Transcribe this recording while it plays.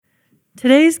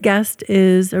Today's guest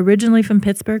is originally from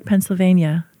Pittsburgh,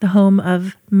 Pennsylvania, the home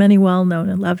of many well-known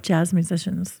and loved jazz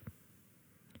musicians.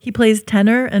 He plays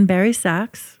tenor and bari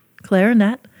sax,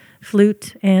 clarinet,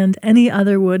 flute, and any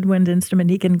other woodwind instrument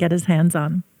he can get his hands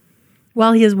on.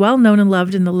 While he is well known and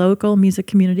loved in the local music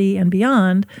community and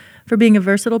beyond for being a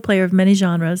versatile player of many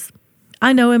genres,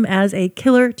 I know him as a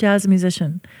killer jazz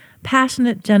musician,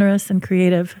 passionate, generous, and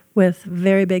creative with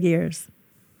very big ears.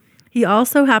 He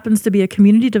also happens to be a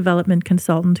community development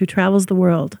consultant who travels the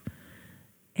world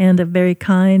and a very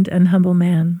kind and humble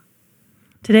man.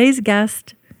 Today's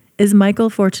guest is Michael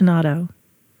Fortunato.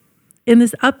 In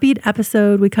this upbeat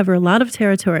episode, we cover a lot of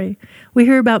territory. We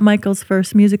hear about Michael's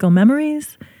first musical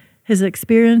memories, his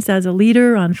experience as a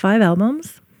leader on 5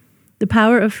 albums, the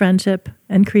power of friendship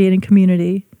and creating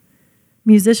community,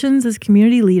 musicians as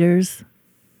community leaders,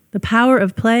 the power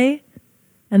of play,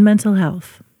 and mental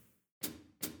health.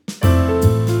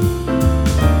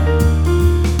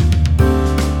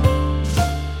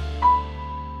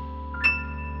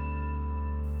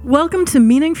 Welcome to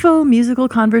Meaningful Musical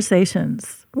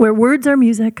Conversations, where words are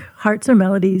music, hearts are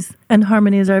melodies, and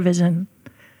harmony is our vision.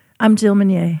 I'm Jill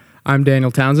Meunier. I'm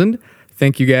Daniel Townsend.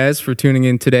 Thank you guys for tuning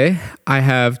in today. I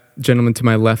have a gentleman to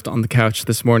my left on the couch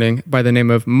this morning by the name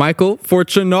of Michael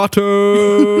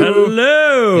Fortunato.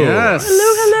 Hello. Yes.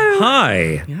 Hello.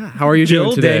 Hi. Yeah. How are you Jill,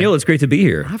 doing today? Daniel, it's great to be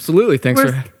here. Absolutely. Thanks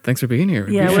for being here.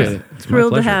 Yeah, Appreciate we're it.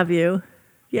 thrilled to pleasure. have you.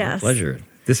 Yes. My pleasure.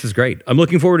 This is great. I'm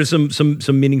looking forward to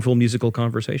some meaningful musical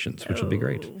conversations, which will be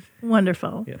great.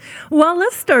 Wonderful. Yeah. Well,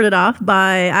 let's start it off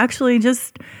by actually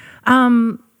just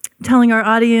telling our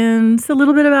audience a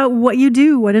little bit about what you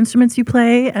do, what instruments you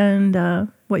play, and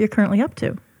what you're currently up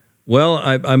to. Well,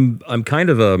 I'm kind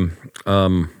of a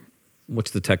what's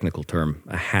the technical term?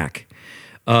 A hack.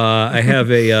 I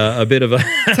have a bit of a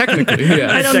Technically,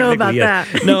 yeah. I don't know about that.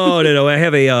 No. I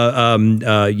have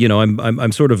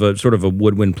I'm sort of a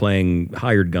woodwind playing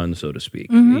hired gun, so to speak.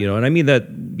 Mm-hmm. And I mean that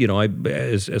I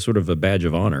as sort of a badge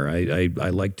of honor. I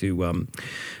like to.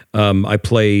 I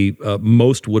play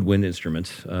most woodwind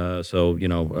instruments,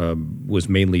 was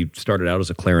mainly started out as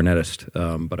a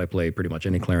clarinetist, but I play pretty much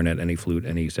any clarinet, any flute,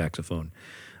 any saxophone.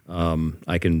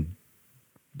 I can,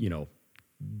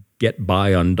 get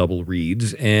by on double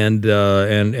reeds and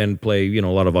play a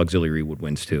lot of auxiliary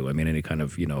woodwinds too. I mean any kind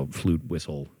of flute,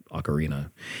 whistle,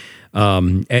 ocarina,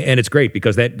 and it's great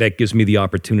because that gives me the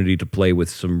opportunity to play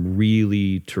with some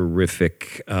really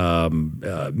terrific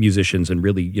musicians and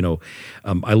really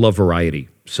I love variety.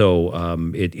 So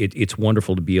it's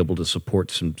wonderful to be able to support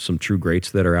some true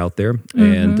greats that are out there.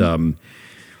 And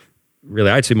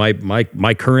really, I'd say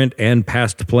my current and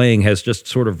past playing has just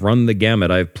sort of run the gamut.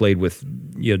 I've played with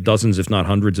dozens, if not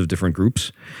hundreds, of different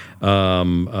groups.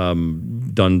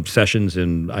 Done sessions,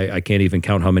 and I can't even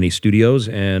count how many studios.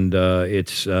 And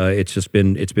it's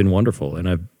been wonderful.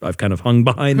 And I've kind of hung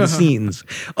behind the scenes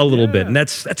a little bit, and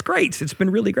that's great. It's been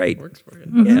really great. Works for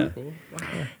you. Yeah. Cool.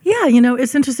 Wow. Yeah,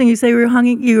 it's interesting. You say you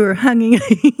were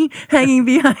hanging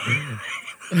behind.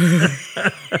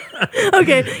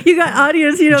 Okay, you got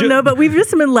audience you don't know, but we've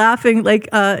just been laughing like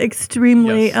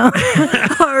extremely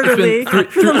heartily. I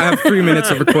have 3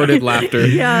 minutes of recorded laughter.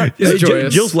 Yeah. It's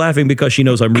joyous. Jill's laughing because she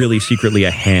knows I'm really secretly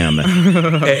a ham,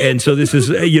 and so this is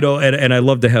and I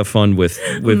love to have fun with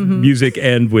music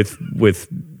and with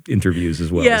interviews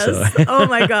as well. Yes. So. Oh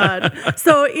my God.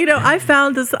 So I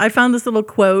found this little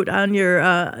quote on your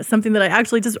something that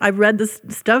I read this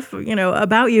stuff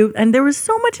about you, and there was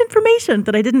so much information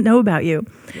that I didn't know about you.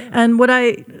 Yeah. And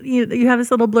you have this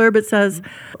little blurb. It says,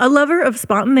 "A lover of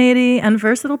spontaneity and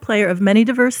versatile player of many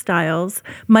diverse styles,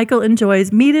 Michael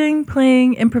enjoys meeting,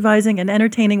 playing, improvising, and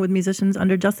entertaining with musicians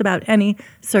under just about any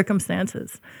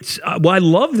circumstances." Well, I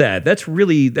love that. That's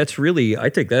really. I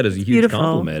take that as a huge Beautiful.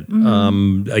 compliment.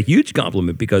 A huge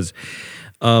compliment because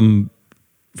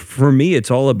for me, it's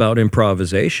all about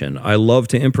improvisation. I love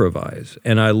to improvise,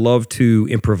 and I love to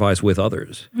improvise with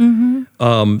others.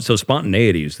 So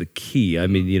spontaneity is the key. I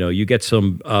mean, you get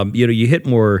some, you hit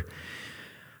more.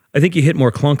 I think you hit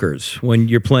more clunkers when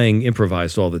you're playing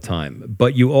improvised all the time,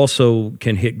 but you also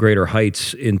can hit greater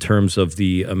heights in terms of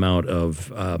the amount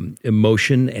of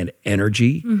emotion and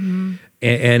energy,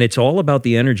 and it's all about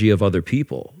the energy of other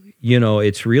people.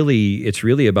 It's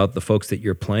really about the folks that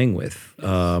you're playing with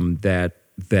that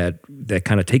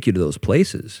kind of take you to those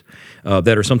places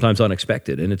that are sometimes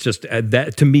unexpected, and it's just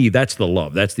that to me that's the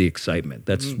love, that's the excitement.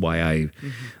 That's why I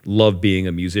love being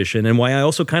a musician, and why I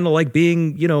also kind of like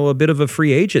being a bit of a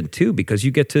free agent too, because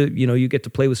you get to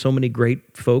play with so many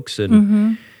great folks,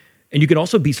 and And you can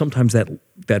also be sometimes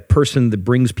that person that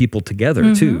brings people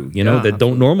together too, that absolutely.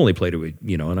 don't normally play to it,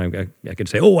 and I can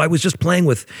say, oh, I was just playing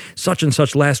with such and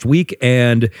such last week,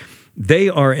 and they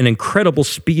are an incredible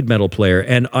speed metal player,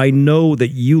 and I know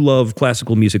that you love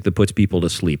classical music that puts people to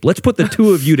sleep. Let's put the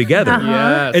two of you together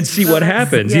Yes. and see what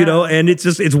happens, Yeah. and it's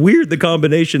weird the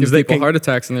combinations Gives that people can, heart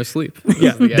attacks in their sleep.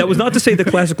 yeah, that was not to say that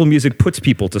classical music puts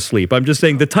people to sleep. I'm just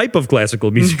saying the type of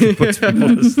classical music that puts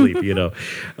people to sleep.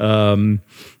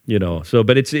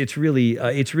 But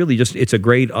it's really just it's a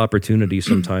great opportunity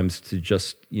sometimes to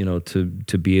just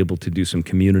to be able to do some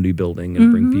community building and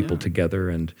bring people together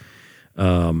and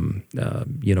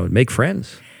make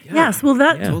friends. Yes, well,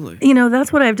 Totally.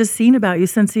 that's what I've just seen about you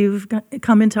since you've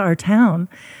come into our town,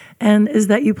 and is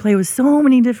that you play with so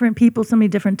many different people, so many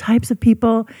different types of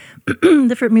people,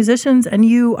 different musicians, and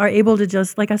you are able to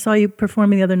just, like I saw you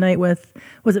performing the other night with,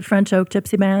 was it French Oak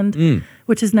Gypsy Band,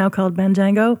 which is now called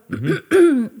Banjango,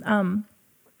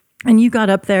 and you got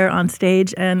up there on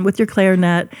stage and with your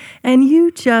clarinet, and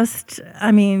you just,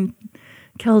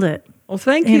 killed it. Oh,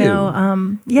 thank you.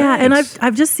 And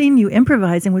I've just seen you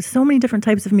improvising with so many different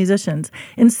types of musicians,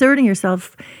 inserting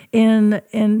yourself in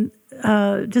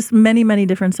just many, many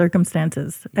different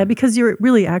circumstances, because you're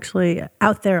really actually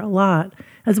out there a lot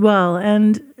as well,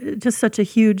 and just such a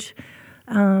huge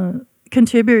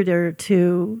contributor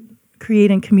to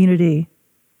creating community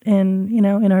in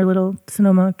our little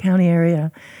Sonoma County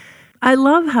area. I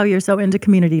love how you're so into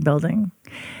community building.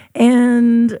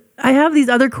 And I have these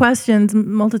other questions,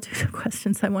 multitude of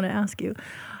questions I want to ask you.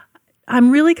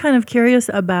 I'm really kind of curious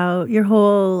about your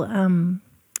whole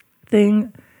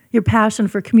thing, your passion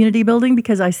for community building,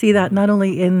 because I see that not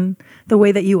only in the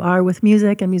way that you are with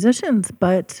music and musicians,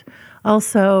 but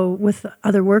also with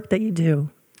other work that you do.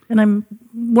 And I'm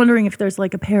wondering if there's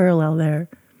like a parallel there.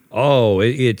 Oh,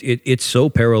 it's so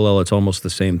parallel. It's almost the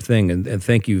same thing. And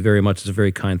thank you very much. It's a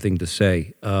very kind thing to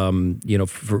say.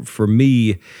 For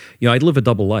me, I live a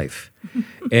double life,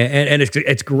 and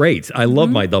it's great. I love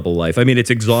my double life. it's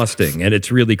exhausting and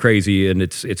it's really crazy, and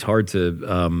it's hard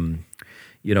to,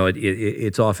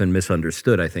 it's often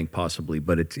misunderstood, I think, possibly,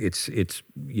 but it's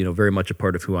very much a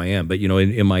part of who I am. But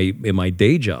in my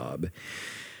day job.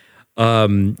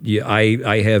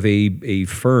 I have a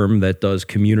firm that does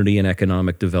community and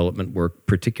economic development work,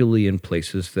 particularly in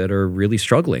places that are really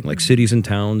struggling, like cities and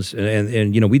towns.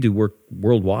 And we do work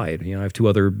worldwide. I have two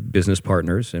other business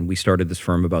partners, and we started this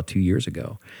firm about 2 years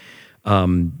ago.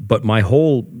 But my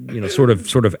whole, sort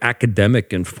of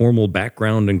academic and formal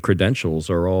background and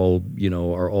credentials are all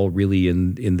really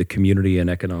in the community and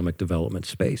economic development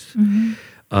space.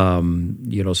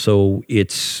 So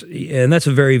and that's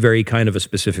a very, very kind of a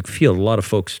specific field. A lot of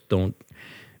folks aren't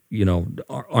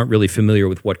really familiar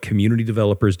with what community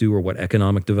developers do or what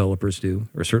economic developers do,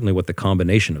 or certainly what the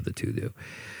combination of the two do.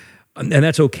 And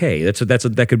that's okay.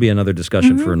 That could be another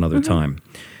discussion for another time.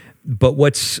 But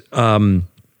what's, to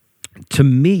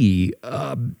me,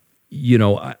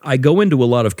 I go into a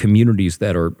lot of communities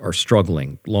that are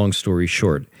struggling, long story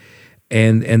short.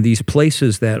 And these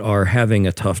places that are having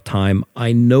a tough time,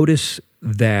 I notice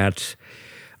that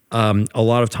a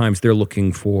lot of times they're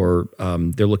looking for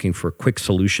quick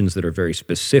solutions that are very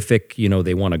specific.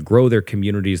 They want to grow their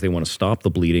communities, they want to stop the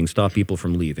bleeding, stop people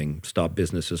from leaving, stop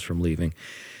businesses from leaving,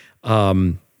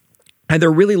 and they're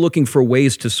really looking for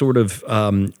ways to sort of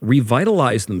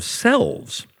revitalize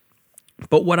themselves.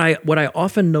 But what I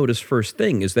often notice first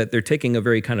thing is that they're taking a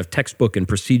very kind of textbook and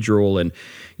procedural and,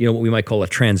 what we might call a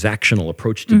transactional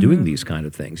approach to doing these kind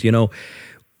of things.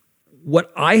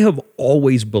 What I have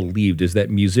always believed is that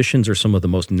musicians are some of the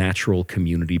most natural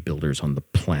community builders on the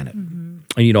planet. And,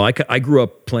 I grew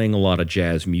up playing a lot of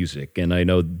jazz music, and I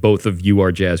know both of you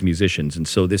are jazz musicians. And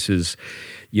so this is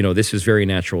very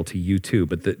natural to you too.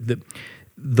 But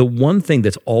the one thing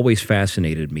that's always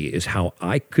fascinated me is how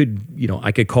I could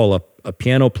call up a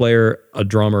piano player, a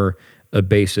drummer, a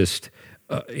bassist,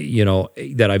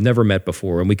 that I've never met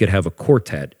before, and we could have a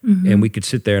quartet, and we could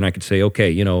sit there and I could say,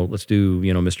 okay, let's do,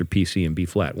 Mr. PC and B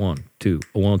flat, 1, 2,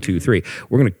 1, 2, 3.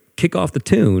 We're going to kick off the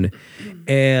tune,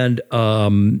 and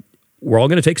we're all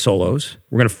going to take solos.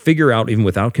 We're going to figure out, even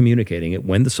without communicating it,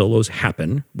 when the solos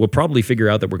happen. We'll probably figure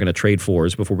out that we're going to trade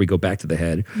fours before we go back to the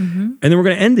head, and then we're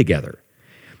going to end together.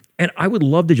 And I would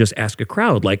love to just ask a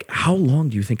crowd, like, how long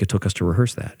do you think it took us to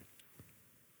rehearse that?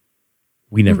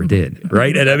 We never did,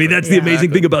 right? And that's the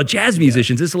amazing thing about jazz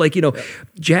musicians. It's like,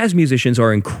 jazz musicians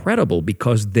are incredible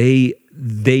because they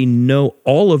know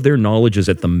all of their knowledge is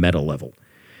at the meta level.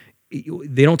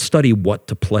 They don't study what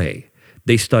to play.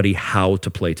 They study how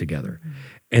to play together.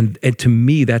 And to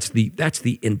me, that's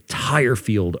the entire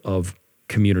field of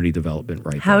community development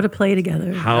right How there. to play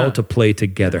together. How to play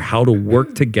together, how to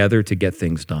work together to get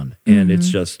things done. And it's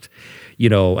just,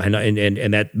 and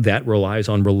that relies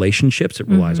on relationships. It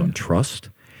relies on trust.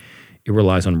 It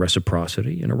relies on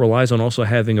reciprocity, and it relies on also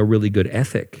having a really good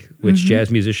ethic, which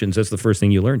jazz musicians, that's the first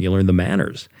thing you learn. You learn the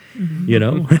manners,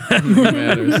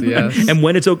 Matters, yes. and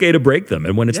when it's okay to break them,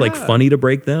 and when it's like Yeah. funny to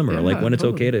break them, or like Yeah, when it's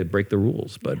totally. okay to break the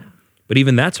rules. But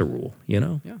even that's a rule,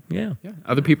 Yeah. Yeah.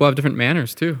 Other people have different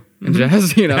manners too in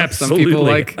jazz. Some people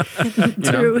Absolutely.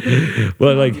 True.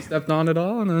 Well, like, stepped on it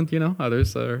all, and then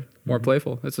others are more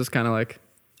playful. It's just kind of like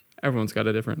everyone's got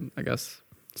a different, I guess,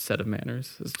 set of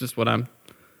manners. It's just what I'm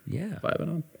yeah. vibing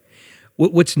on.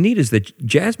 What's neat is that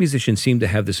jazz musicians seem to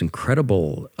have this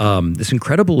incredible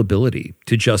ability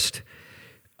to just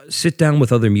sit down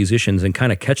with other musicians and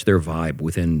kind of catch their vibe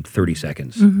within 30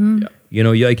 seconds.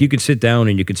 Yeah. You could sit down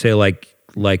and you could say like,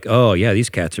 oh yeah, these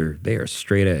cats they are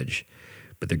straight edge,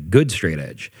 but they're good straight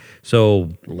edge. So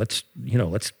let's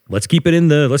keep it in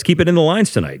the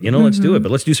lines tonight. Let's do it,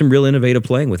 but let's do some real innovative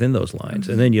playing within those lines.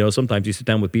 And then sometimes you sit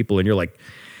down with people and you're like,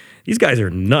 these guys are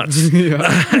nuts.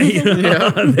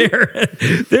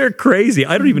 They're crazy.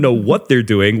 I don't even know what they're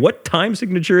doing. What time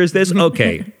signature is this?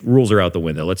 Okay, rules are out the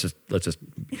window. Let's just let's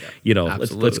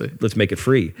make it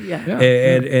free. Yeah. Yeah.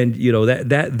 And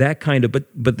that kind of but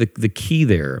the key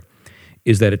there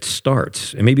is that it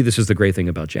starts, and maybe this is the great thing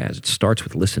about jazz. It starts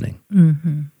with listening.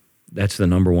 That's the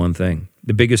number one thing.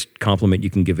 The biggest compliment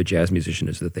you can give a jazz musician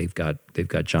is that they've got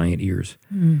giant ears.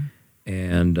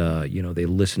 And they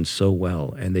listen so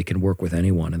well, and they can work with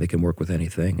anyone, and they can work with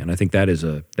anything. And I think that is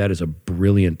a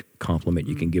brilliant compliment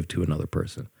you can give to another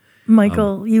person.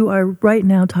 Michael, you are right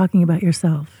now talking about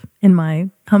yourself, in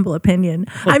my humble opinion.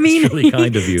 I mean, really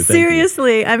kind of you. Thank you.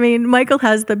 seriously. I mean, Michael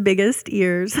has the biggest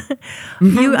ears.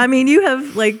 You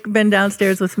have been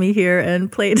downstairs with me here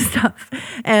and played stuff,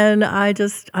 and I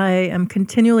am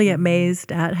continually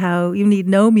amazed at how you need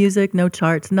no music, no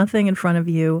charts, nothing in front of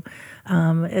you.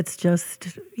 It's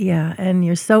just, and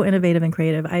you're so innovative and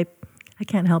creative. I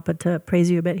can't help but to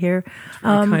praise you a bit here.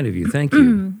 Very kind of you. Thank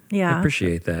you. Yeah. I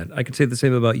appreciate that. I could say the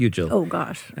same about you, Jill. Oh,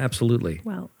 gosh. Absolutely.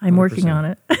 Well, I'm working on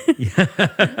it.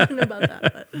 I don't know about that,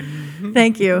 but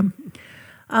thank you.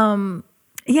 So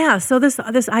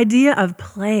this idea of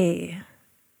play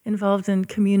involved in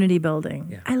community building.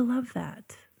 Yeah. I love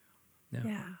that. Yeah.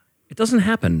 Yeah. It doesn't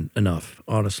happen enough,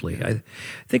 honestly. I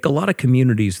think a lot of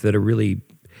communities that are really,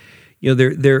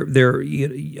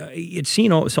 it's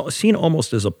seen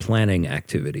almost as a planning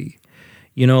activity.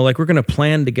 Like we're going to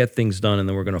plan to get things done, and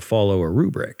then we're going to follow a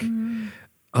rubric.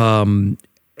 And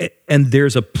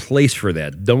there's a place for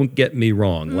that. Don't get me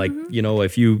wrong. Like,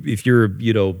 if your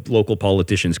local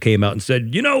politicians came out and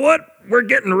said, you know what? We're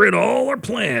getting rid of all our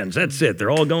plans. That's it.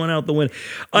 They're all going out the window.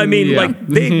 I mean,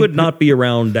 they would not be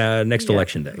around next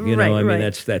election day.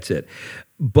 That's it.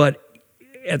 But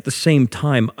at the same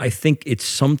time, I think it's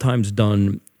sometimes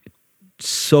done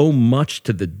so much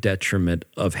to the detriment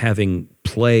of having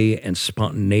play and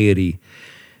spontaneity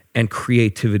and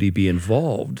creativity be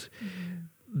involved,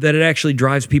 that it actually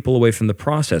drives people away from the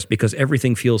process, because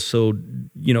everything feels so,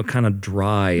 kind of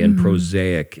dry and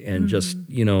prosaic and just,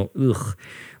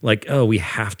 like, oh, we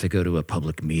have to go to a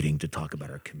public meeting to talk about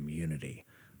our community.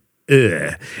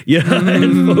 And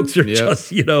folks are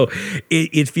just,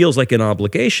 it feels like an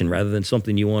obligation rather than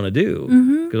something you want to do.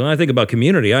 Because when I think about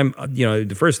community,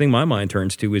 the first thing my mind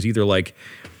turns to is either like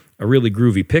a really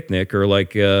groovy picnic, or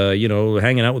like,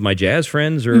 hanging out with my jazz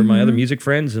friends or my other music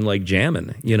friends and like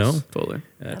jamming, Totally.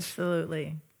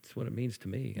 Absolutely. That's what it means to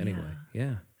me anyway.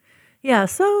 Yeah. Yeah.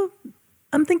 So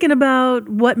I'm thinking about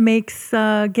what makes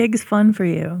gigs fun for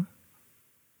you.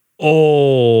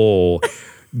 Oh,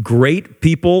 great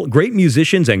people, great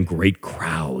musicians, and great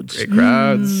crowds. Great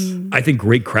crowds. I think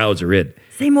great crowds are it.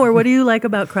 Say more. What do you like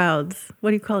about crowds?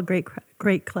 What do you call crowds?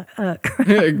 Great clouds. Clouds.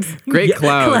 Well, Great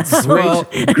clouds.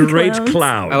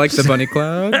 clouds. I like the bunny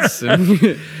clouds.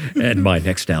 And my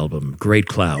next album, Great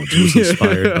Clouds, was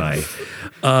inspired by.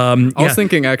 I was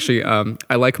thinking, actually,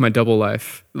 I like my double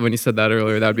life. When you said that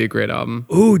earlier, that would be a great album.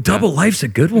 Ooh, Double Life's a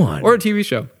good one. Or a TV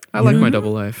show. I like my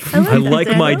double life. I like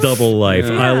my Daniel. double life.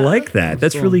 Yeah. I like that.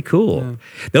 That's really cool.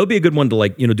 That would be a good one to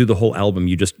do the whole album.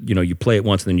 You just, you play it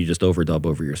once and then you just overdub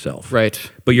over yourself.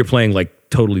 Right. But you're playing like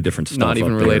totally different stuff. Not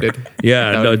even up there. related.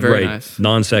 Yeah, That no, would be very right. nice.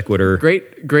 Non sequitur.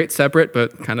 Great separate,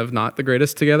 but kind of not the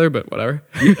greatest together, but whatever.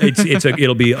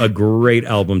 It'll be a great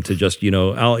album to just,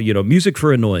 music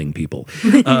for annoying people.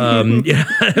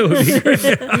 It would be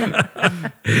great.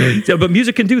 But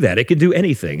music can do that. It can do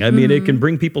anything. I mean, it can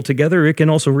bring people together. It can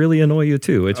also really annoy you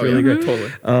too. It's really great.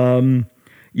 Totally.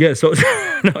 Yeah, so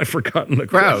no, I've forgotten the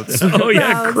Crowds. question. Oh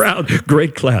yeah,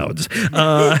 great clouds.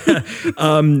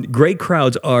 Great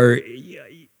crowds are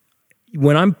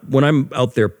when I'm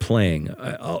out there playing.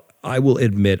 I will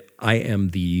admit I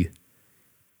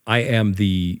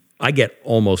get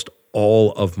almost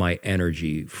all of my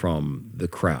energy from the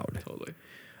crowd. Totally.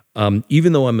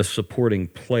 Even though I'm a supporting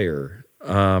player,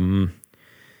 I'm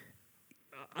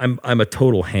a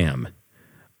total ham.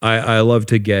 I love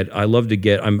to get. I'm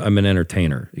an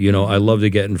entertainer. I love to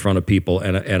get in front of people,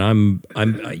 and I'm.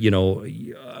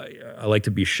 I like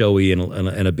to be showy and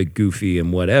a bit goofy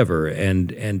and whatever.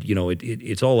 And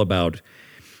it's all about.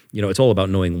 It's all about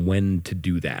knowing when to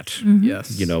do that. Mm-hmm.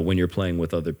 Yes. When you're playing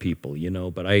with other people.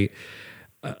 But I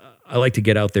like to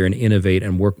get out there and innovate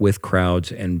and work with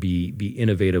crowds and be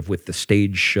innovative with the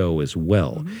stage show as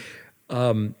well.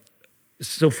 Mm-hmm.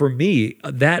 So for me,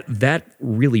 that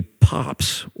really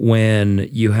pops when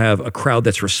you have a crowd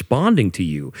that's responding to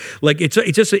you. Like it's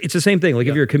the same thing. Like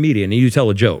if you're a comedian and you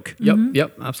tell a joke,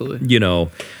 Yep, absolutely.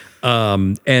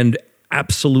 and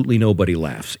absolutely nobody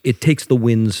laughs. It takes the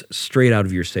winds straight out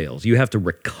of your sails. You have to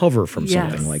recover from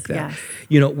something like that.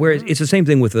 Yes. Whereas it's the same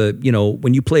thing with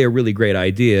when you play a really great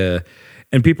idea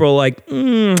and people are like,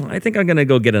 I think I'm going to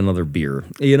go get another beer,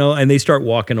 and they start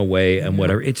walking away and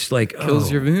whatever. It's like,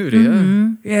 Kills your mood,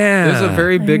 yeah. There's a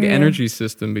very big Yeah. energy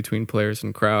system between players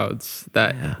and crowds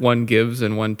that one gives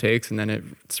and one takes, and then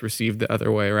it's received the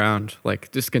other way around.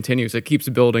 Like, just continues. It keeps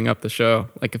building up the show.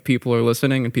 Like, if people are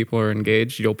listening and people are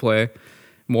engaged, you'll play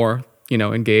more,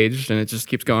 engaged, and it just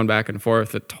keeps going back and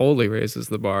forth. It totally raises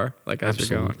the bar, like, as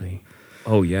you're going.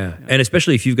 Oh yeah. And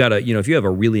especially if you've got if you have a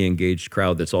really engaged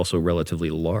crowd that's also relatively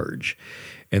large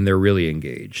and they're really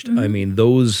engaged. I mean,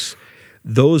 those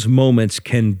moments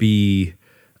can be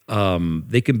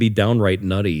they can be downright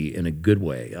nutty in a good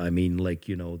way. I mean,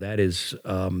 that is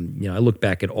I look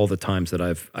back at all the times that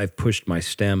I've pushed my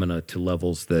stamina to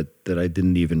levels that I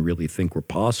didn't even really think were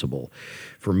possible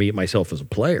for myself as a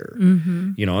player.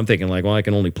 I'm thinking like, well, I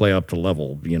can only play up to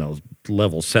level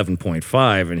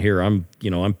 7.5, and here I'm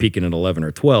peaking at 11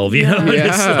 or 12. It's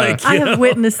like, I have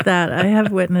witnessed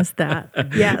that.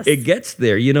 Yes. It gets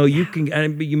there. You can,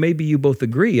 and maybe you both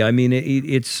agree. I mean,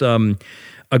 it's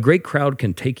a great crowd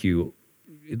can take you,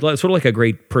 sort of like a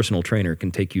great personal trainer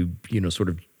can take you, sort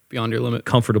of Beyond your limit.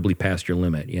 comfortably past your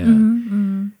limit. Yeah.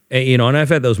 And, and I've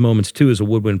had those moments too as a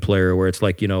woodwind player where it's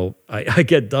like, I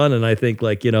get done and I think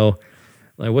like,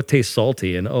 like what tastes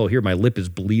salty, and here my lip is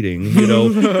bleeding, and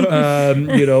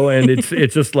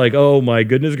it's just like, oh my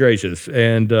goodness gracious,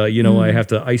 and I have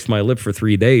to ice my lip for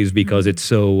 3 days because it's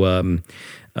so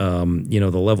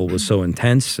the level was so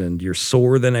intense, and you're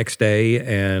sore the next day,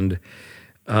 and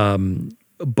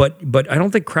but I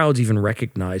don't think crowds even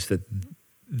recognize that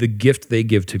the gift they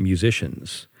give to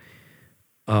musicians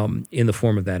in the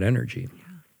form of that energy.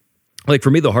 Like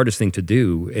for me, the hardest thing to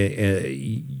do,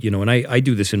 and I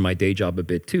do this in my day job a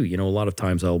bit too. A lot of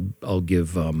times I'll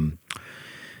give, I'll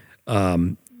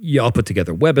put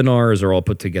together webinars, or I'll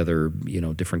put together,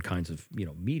 different kinds of,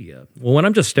 media. Well, when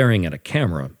I'm just staring at a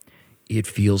camera, it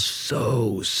feels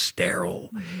so sterile.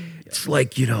 It's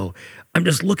like, I'm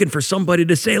just looking for somebody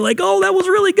to say like, oh, that was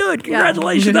really good.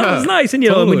 Congratulations. That was nice. And,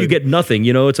 totally. when you get nothing,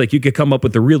 it's like you could come up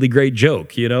with a really great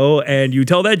joke, and you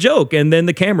tell that joke, and then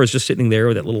the camera's just sitting there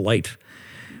with that little light.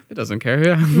 It doesn't care,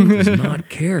 yeah. It does not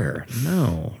care.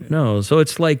 No. So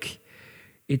it's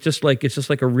just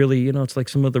like a really, it's like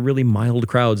some of the really mild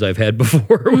crowds I've had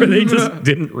before where they just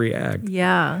didn't react.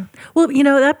 Yeah. Well,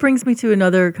 that brings me to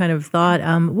another kind of thought.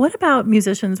 What about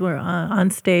musicians who are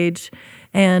on stage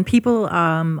and people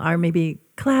are maybe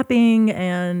clapping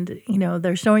and,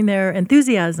 they're showing their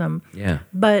enthusiasm. Yeah.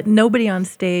 But nobody on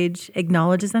stage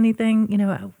acknowledges anything,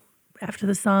 after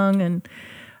the song. And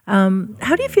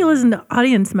how do you feel as an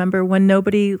audience member when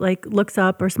nobody looks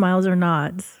up or smiles or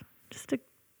nods?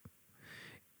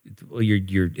 Well,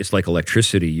 it's like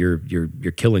electricity. You're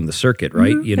killing the circuit,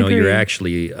 right? Agreed. You're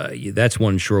actually that's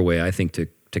one sure way I think to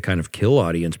kind of kill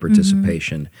audience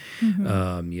participation.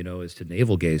 Is to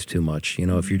navel gaze too much.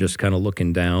 If you're just kind of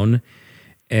looking down,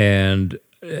 and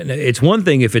it's one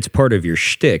thing if it's part of your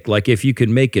shtick, like if you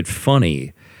can make it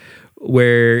funny,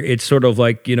 where it's sort of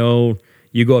like you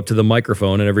go up to the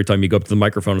microphone, and every time you go up to the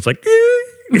microphone, it's like.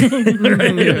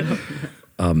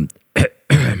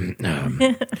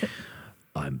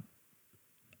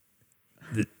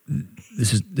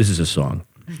 This is a song.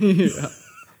 Yeah.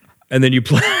 And then you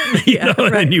play,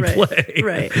 and then you play.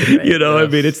 Right. I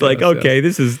mean, it's like, okay,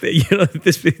 this is,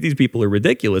 these people are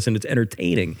ridiculous and it's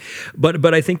entertaining.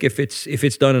 But I think if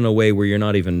it's done in a way where you're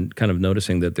not even kind of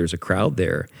noticing that there's a crowd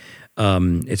there,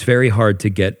 it's very hard to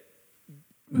get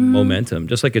momentum.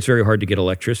 Just like it's very hard to get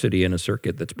electricity in a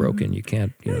circuit that's broken. You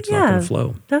can't, it's not going to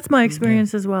flow. That's my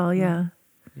experience as well. Yeah.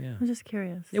 Yeah. I'm just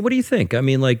curious. Yeah, what do you think? I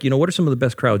mean, like, what are some of the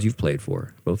best crowds you've played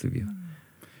for, both of you?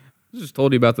 I just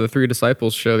told you about the Three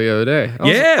Disciples show the other day. I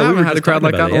we haven't were had a just crowd talking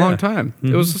like that about in a it, long time.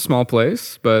 It was a small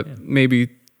place, but maybe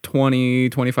 20,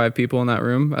 25 people in that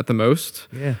room at the most.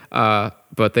 Yeah.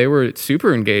 But they were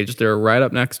super engaged. They were right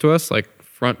up next to us, like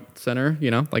front center,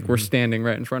 like we're standing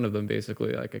right in front of them,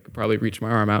 basically. Like I could probably reach my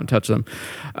arm out and touch them.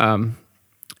 And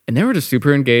they were just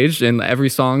super engaged. And every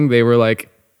song they were like,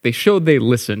 they showed they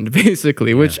listened,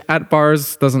 basically, which at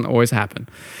bars doesn't always happen.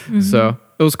 So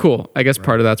it was cool. I guess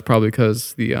part of that's probably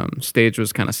because the stage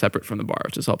was kind of separate from the bar,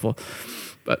 which is helpful.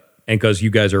 And because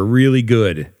you guys are really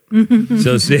good.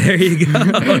 So there you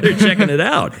go. They're checking it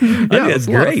out. Yeah, that's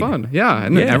great. great. A lot of fun. Yeah,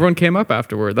 and then everyone came up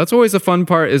afterward. That's always the fun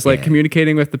part is like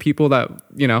communicating with the people that,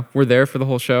 were there for the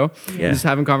whole show. Yeah. And just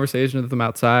having conversation with them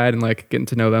outside and like getting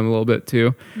to know them a little bit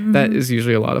too. That is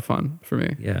usually a lot of fun for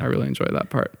me. Yeah. I really enjoy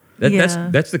that part.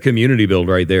 That's the community build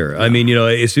right there. I mean,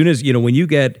 as soon as when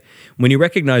you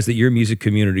recognize that your music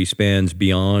community spans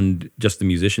beyond just the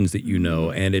musicians that you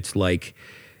know, and it's like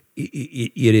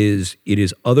it is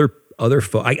other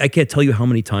I can't tell you how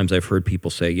many times I've heard people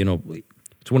say,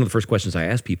 it's one of the first questions I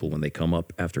ask people when they come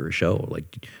up after a show, like,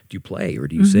 do you play or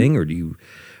do you sing or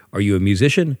are you a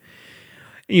musician?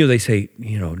 And, they say,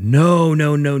 no,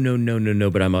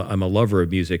 but I'm a lover of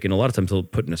music. And a lot of times they'll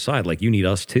put an aside, like, you need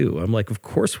us too. I'm like, of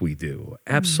course we do.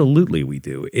 Absolutely we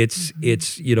do. It's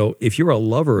if you're a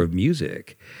lover of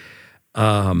music,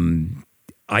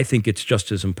 I think it's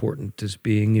just as important as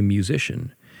being a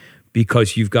musician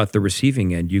because you've got the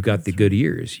receiving end, you've got the good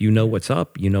ears, you know what's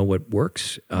up, you know what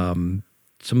works. Some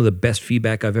of the best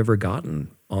feedback I've ever gotten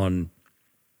on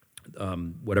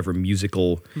whatever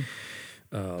musical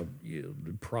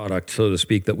product, so to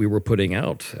speak, that we were putting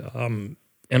out, and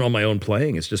on my own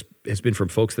playing, has been from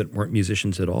folks that weren't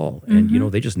musicians at all, and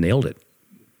they just nailed it.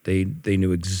 They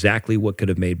knew exactly what could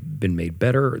have been made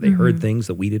better. Or they heard things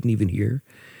that we didn't even hear,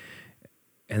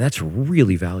 and that's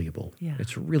really valuable. Yeah.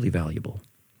 It's really valuable.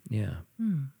 Yeah.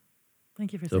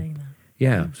 Thank you for saying that.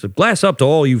 Yeah, so glass up to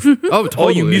all you, all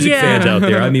you music fans out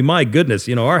there. I mean, my goodness,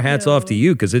 our hats off to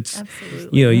you because it's,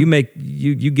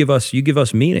 you give us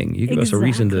meaning, you give us a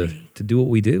reason to do what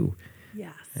we do.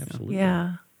 Yes, absolutely.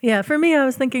 Yeah. For me, I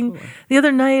was thinking the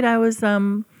other night I was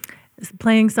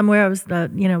playing somewhere. I was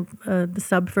the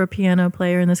sub for a piano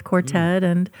player in this quartet,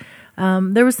 and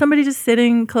there was somebody just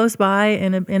sitting close by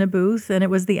in a booth, and it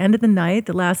was the end of the night,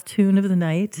 the last tune of the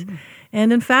night.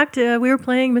 And in fact, we were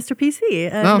playing Mr. PC.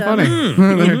 And, funny.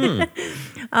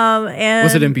 And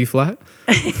was it in B flat?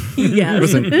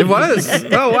 Yes. It was.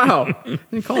 Oh wow!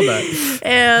 You called that.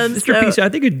 And Mr. PC, I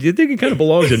think it kind of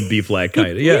belongs in B flat, kind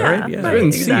of. Yeah, right. Yeah, right,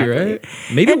 in C, right?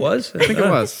 Maybe it was. I think it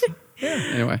was.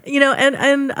 Yeah. Anyway,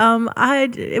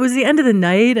 it was the end of the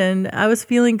night, and I was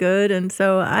feeling good, and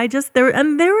so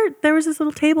there was this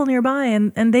little table nearby,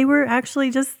 and they were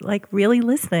actually just like really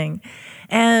listening.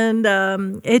 And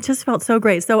it just felt so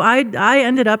great. So I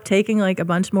ended up taking like a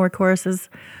bunch more choruses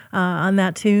on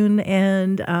that tune,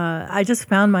 and I just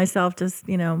found myself just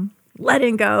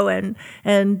letting go and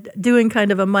doing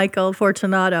kind of a Michael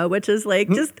Fortunato, which is like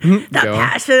just the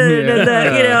passion and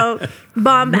the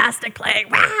bombastic playing,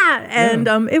 and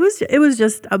it was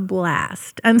just a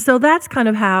blast. And so that's kind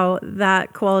of how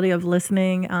that quality of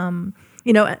listening.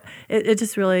 It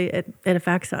just really it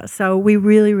affects us. So we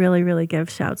really, really, really give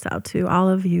shouts out to all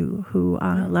of you who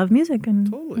love music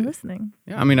and are listening.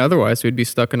 Yeah, I mean, otherwise we'd be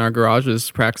stuck in our garages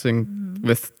practicing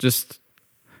with just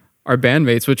our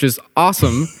bandmates, which is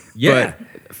awesome. Yeah. But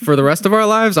for the rest of our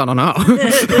lives, I don't know.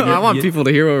 I want people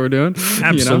to hear what we're doing.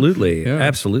 Absolutely,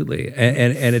 absolutely,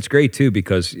 and it's great too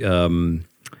because I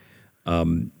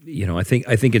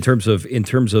think in terms of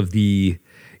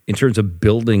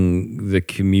building the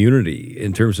community,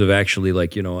 in terms of actually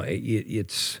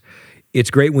it's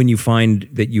great when you find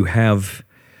that you have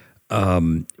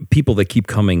people that keep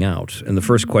coming out. And the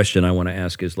first question I want to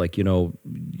ask is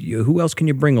who else can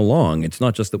you bring along? It's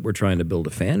not just that we're trying to build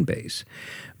a fan base,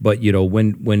 but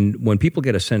when people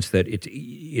get a sense that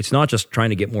it's not just trying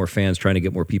to get more fans, trying to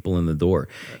get more people in the door,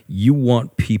 you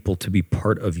want people to be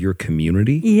part of your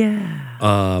community. Yeah.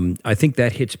 I think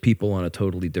that hits people on a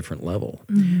totally different level.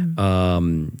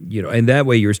 And that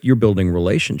way you're building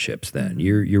relationships. Then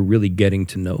you're really getting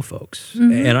to know folks.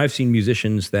 And I've seen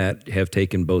musicians that have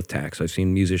taken both tacks. I've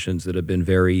seen musicians that have been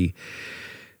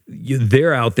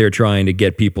they're out there trying to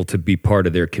get people to be part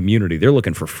of their community. They're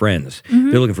looking for friends.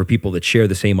 They're looking for people that share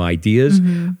the same ideas.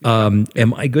 And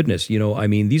my goodness,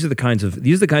 these are the kinds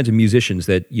of musicians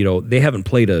that they haven't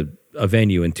played a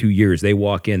venue in 2 years, they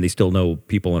walk in, they still know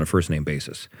people on a first name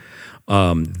basis.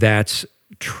 That's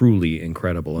truly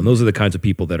incredible. And those are the kinds of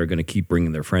people that are going to keep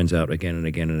bringing their friends out again and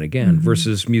again and again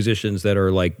versus musicians that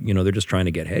are like, they're just trying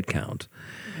to get head count.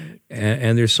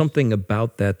 And there's something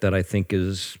about that I think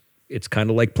it's kind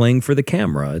of like playing for the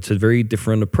camera. It's a very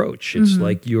different approach. It's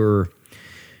like you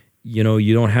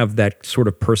don't have that sort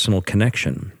of personal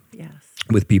connection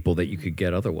with people that you could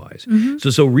get otherwise.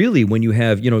 So really when you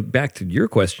have, back to your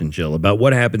question, Jill, about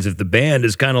what happens if the band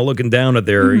is kind of looking down at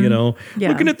their,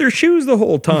 looking at their shoes the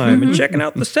whole time and checking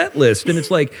out the set list. And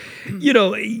it's like,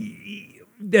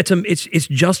 it's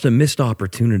just a missed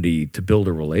opportunity to build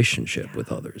a relationship with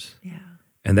others. Yeah.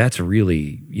 And that's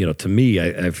really, to me,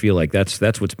 I feel like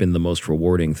that's what's been the most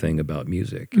rewarding thing about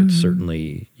music. It's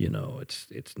certainly,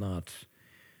 it's not,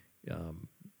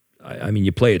 I mean,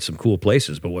 you play at some cool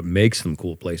places, but what makes them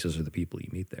cool places are the people you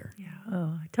meet there. Yeah.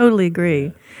 Oh, I totally agree.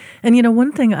 Yeah. And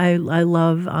one thing I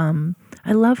love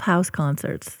house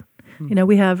concerts.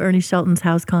 We have Ernie Shelton's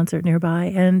house concert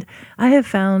nearby, and I have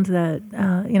found that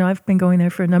I've been going there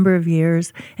for a number of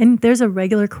years, and there's a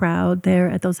regular crowd there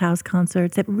at those house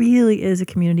concerts. It really is a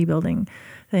community building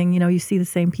thing. You see the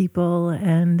same people,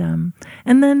 and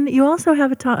then you also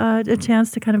have a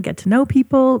chance to kind of get to know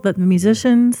people, the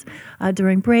musicians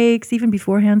during breaks, even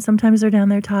beforehand. Sometimes they're down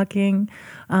there talking,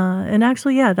 and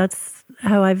actually, that's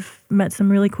how I've met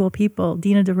some really cool people.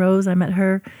 Dina DeRose, I met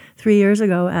her 3 years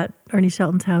ago at Ernie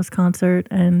Shelton's house concert,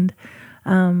 and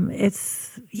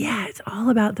it's all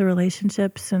about the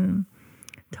relationships, and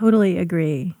totally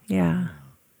agree. Yeah.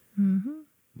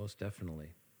 Most definitely.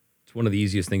 It's one of the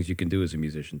easiest things you can do as a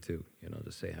musician too,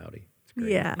 just say howdy. It's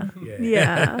great. Yeah.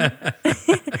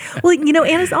 Well,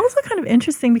 and it's also kind of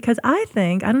interesting because I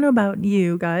don't know about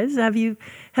you guys, have you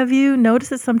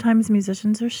noticed that sometimes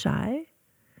musicians are shy?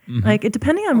 Like,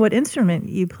 depending on what instrument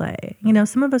you play,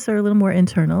 some of us are a little more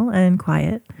internal and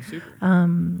quiet.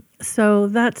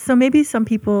 So maybe some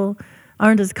people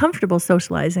aren't as comfortable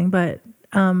socializing, but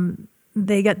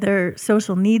they get their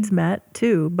social needs met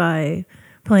too by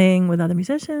playing with other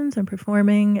musicians and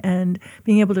performing and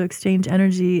being able to exchange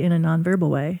energy in a nonverbal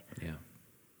way. Yeah.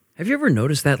 Have you ever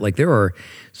noticed that? Like, there are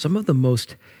some of the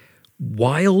most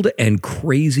wild and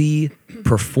crazy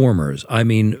performers. I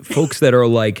mean, folks that are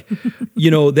like,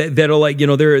 that are like,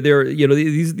 they're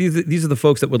these are the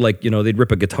folks that would like, they'd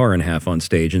rip a guitar in half on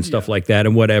stage and stuff like that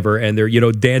and whatever, and they're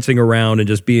dancing around and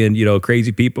just being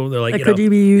be people. They're like, could you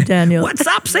be you, Daniel? What's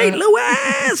up, St.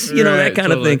 Louis? That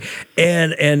kind of thing.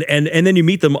 And then you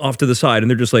meet them off to the side, and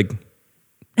they're just like,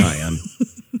 hi,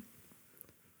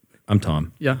 I'm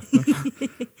Tom. Yeah.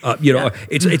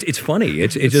 It's funny.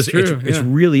 It's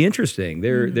really interesting.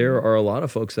 There are a lot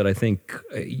of folks that I think,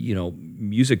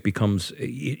 music becomes,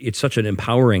 it's such an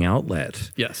empowering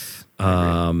outlet. Yes.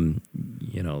 Some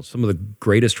of the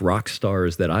greatest rock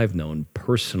stars that I've known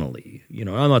personally, I'm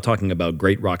not talking about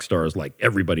great rock stars like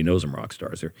everybody knows them rock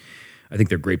stars. I think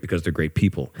they're great because they're great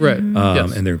people. Right.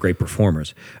 And they're great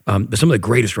performers. But some of the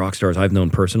greatest rock stars I've known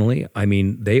personally, I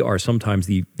mean, they are sometimes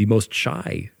the most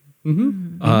shy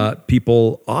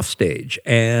people off stage,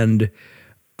 and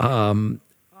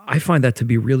I find that to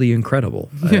be really incredible.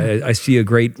 I see a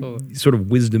great sort of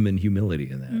wisdom and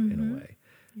humility in that, in a way.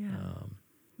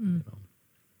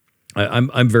 Yeah.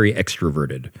 I'm very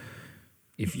extroverted,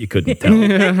 if you couldn't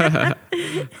tell.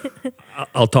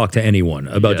 I'll talk to anyone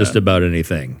about just about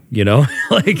anything,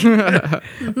 like, what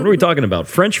are we talking about?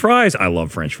 French fries? I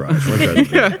love French fries. French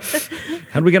fries.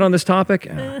 How do we get on this topic?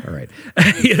 All right.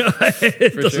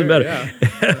 It doesn't matter.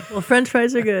 Yeah. Well, French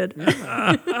fries are good. Oh,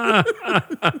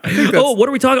 what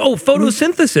are we talking? Oh,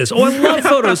 photosynthesis. Oh, I love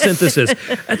photosynthesis.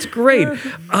 That's great.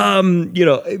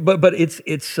 But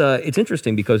it's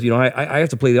interesting because, I have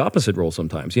to play the opposite role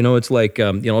sometimes. It's like,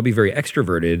 I'll be very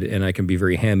extroverted and I can be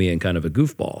very hammy and kind of a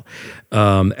goofball.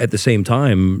 At the same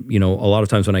time, a lot of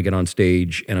times when I get on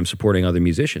stage and I'm supporting other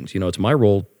musicians, it's my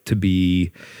role to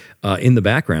be in the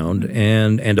background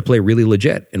and to play really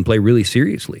legit and play really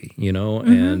seriously,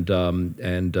 and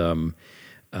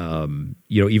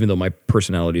even though my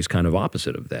personality is kind of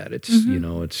opposite of that, it's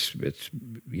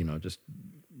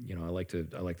I like to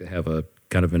have a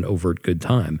kind of an overt good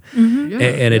time,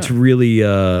 and it's really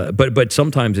but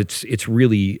sometimes it's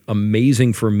really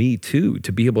amazing for me too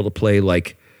to be able to play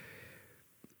like,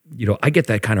 I get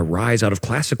that kind of rise out of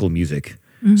classical music.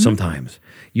 Sometimes,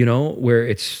 where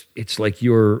it's like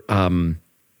you're, I'll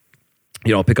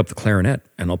pick up the clarinet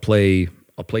and I'll play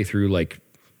through like,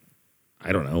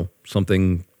 I don't know,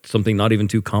 something not even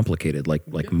too complicated,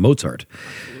 like Mozart.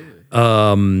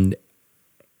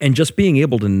 And just being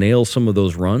able to nail some of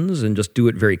those runs and just do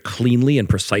it very cleanly and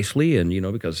precisely, and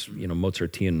because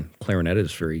Mozartean clarinet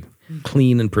is very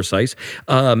clean and precise.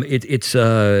 It's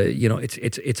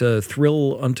a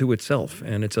thrill unto itself,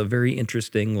 and it's a very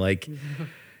interesting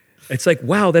It's like,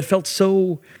 wow, that felt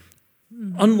so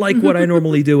unlike what I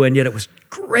normally do, and yet it was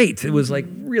great. It was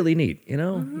really neat, Yeah,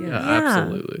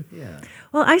 absolutely. Yeah.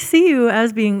 Well, I see you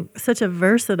as being such a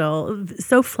versatile,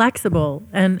 so flexible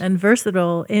and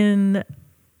versatile in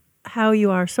how you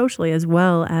are socially as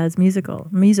well as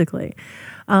musically.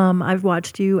 I've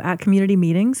watched you at community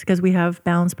meetings because we have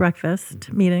Balanced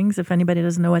Breakfast meetings. If anybody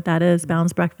doesn't know what that is,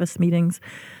 Balanced Breakfast meetings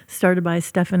started by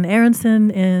Stefan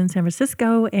Aronson in San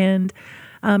Francisco. And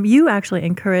you actually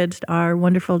encouraged our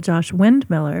wonderful Josh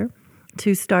Windmiller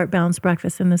to start Balanced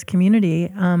Breakfast in this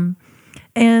community.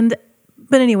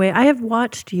 But anyway, I have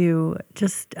watched you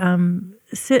just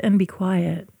sit and be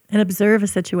quiet and observe a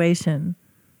situation,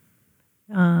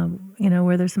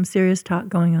 where there's some serious talk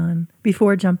going on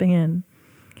before jumping in.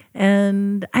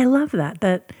 And I love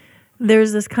that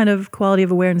there's this kind of quality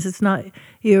of awareness. It's not,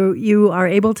 you are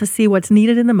able to see what's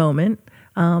needed in the moment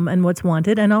and what's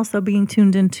wanted, and also being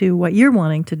tuned into what you're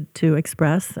wanting to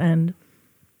express. And,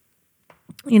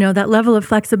 that level of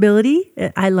flexibility,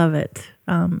 I love it.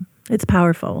 It's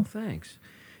powerful. Thanks.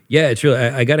 Yeah, it's really,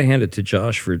 I got to hand it to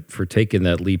Josh for taking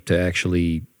that leap to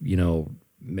actually,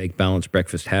 make Balanced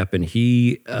Breakfast happen.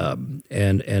 He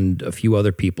and a few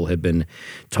other people had been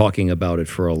talking about it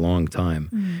for a long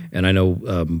time, and I know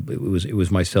it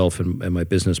was myself and my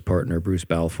business partner Bruce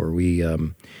Balfour. We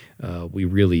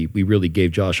really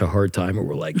gave Josh a hard time, and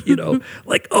we're like,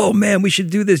 oh man, we should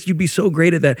do this. You'd be so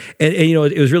great at that. And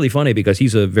it was really funny because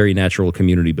he's a very natural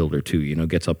community builder too.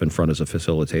 Gets up in front as a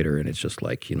facilitator, and it's just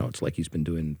like, it's like he's been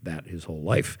doing that his whole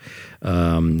life.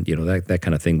 That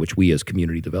kind of thing, which we as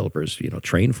community developers,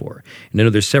 train for. And I know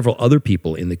there's several other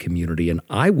people in the community, and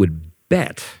I would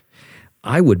bet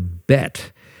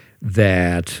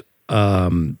that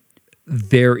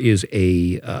there is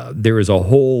a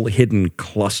whole hidden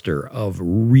cluster of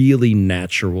really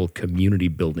natural community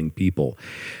building people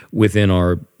within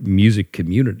our music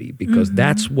community, because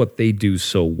that's what they do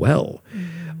so well.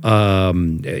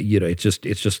 It's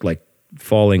just like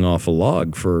falling off a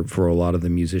log for a lot of the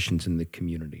musicians in the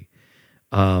community.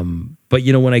 But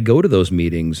when I go to those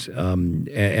meetings,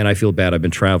 and I feel bad, I've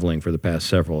been traveling for the past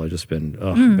several. I've just been,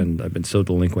 I've been so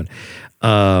delinquent.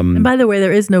 And by the way,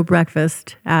 there is no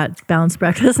breakfast at Balanced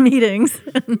Breakfast meetings.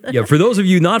 Yeah, for those of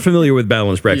you not familiar with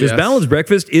Balanced Breakfast, Yes. Balanced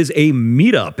Breakfast is a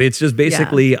meetup. It's just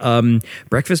basically,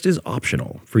 breakfast is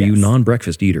optional for you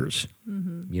non-breakfast eaters.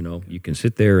 You can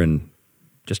sit there and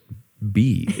just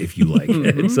be if you like.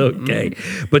 It's okay.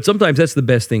 But sometimes that's the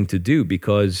best thing to do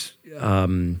because,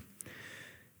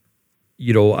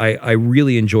 I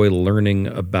really enjoy learning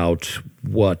about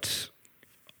what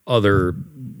other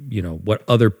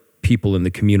people in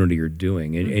the community are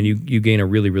doing, and you gain a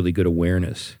really, really good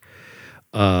awareness.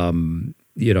 And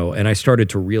I started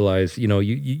to realize,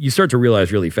 you start to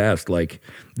realize really fast, like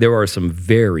there are some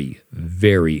very,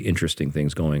 very interesting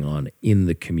things going on in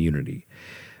the community.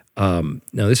 Now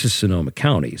this is Sonoma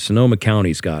County. Sonoma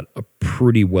County's got a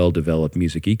pretty well-developed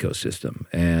music ecosystem,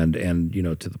 and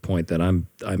to the point that I'm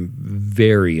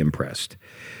very impressed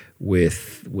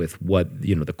with what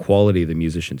the quality of the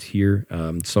musicians here,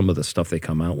 some of the stuff they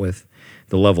come out with,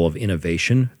 the level of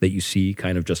innovation that you see,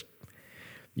 kind of just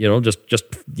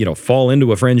fall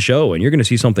into a friend's show and you're going to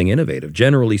see something innovative.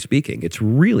 Generally speaking, it's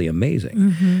really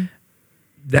amazing.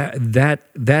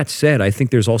 That said, I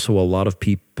think there's also a lot of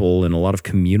people and a lot of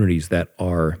communities that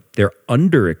they're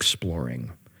underexploring.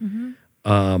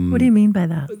 What do you mean by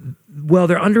that? Well,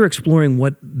 they're underexploring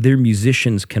what their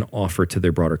musicians can offer to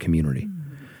their broader community.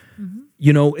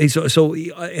 So,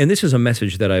 and this is a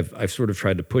message that I've sort of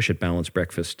tried to push at Balanced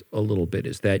Breakfast a little bit,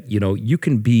 is that you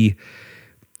can be.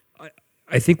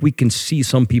 I think we can see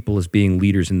some people as being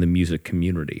leaders in the music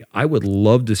community. I would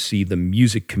love to see the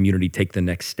music community take the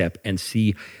next step and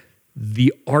see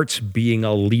the arts being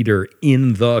a leader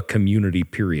in the community,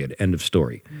 period. End of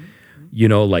story.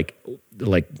 Like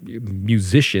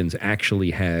musicians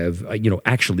actually have,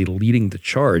 actually leading the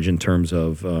charge in terms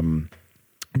of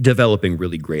developing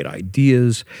really great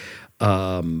ideas.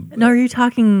 Now, are you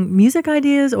talking music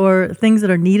ideas or things that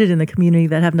are needed in the community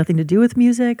that have nothing to do with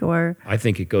music? Or I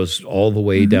think it goes all the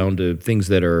way down to things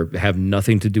that have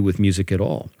nothing to do with music at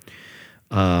all.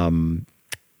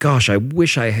 Gosh, I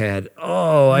wish I had.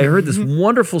 I heard this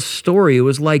wonderful story. It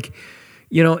was like,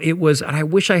 I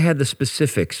wish I had the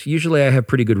specifics. Usually I have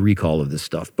pretty good recall of this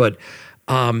stuff, but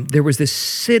there was this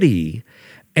city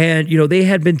And, you know, they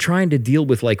had been trying to deal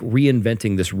with like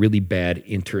reinventing this really bad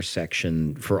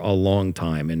intersection for a long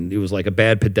time. And it was like a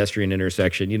bad pedestrian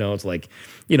intersection. You know, it's like,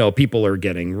 you know, people are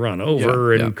getting run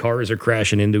over and cars are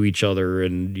crashing into each other.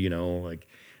 And, you know, like,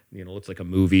 you know, it's like a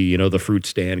movie, you know, the fruit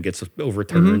stand gets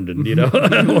overturned and, you know,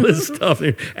 all this stuff.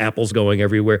 Apples going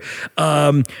everywhere.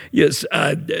 Yes.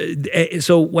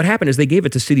 So what happened is they gave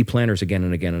it to city planners again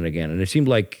and again and again. And it seemed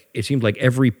like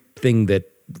everything that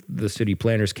the city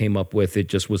planners came up with, it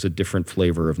just was a different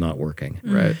flavor of not working.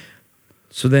 Right.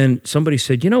 So then somebody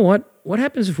said, you know what? What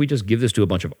happens if we just give this to a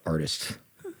bunch of artists?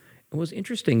 And what's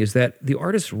interesting is that the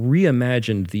artists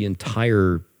reimagined the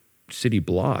entire city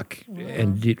block,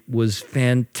 and it was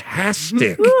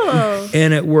fantastic.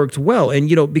 And it worked well. And,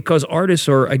 you know, because artists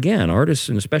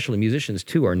and especially musicians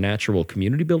too, are natural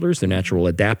community builders, they're natural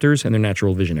adapters, and they're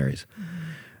natural visionaries.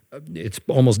 It's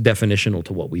almost definitional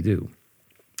to what we do.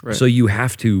 Right. So you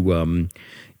have to,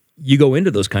 you go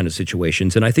into those kind of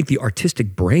situations, and I think the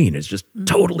artistic brain is just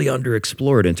totally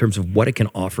underexplored in terms of what it can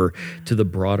offer to the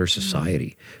broader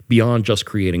society beyond just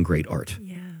creating great art.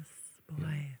 Yes,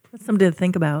 boy, that's something to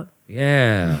think about.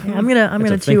 Yeah. I'm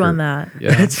gonna chew on that.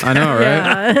 Yeah, I know, right?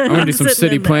 Yeah. I'm gonna do some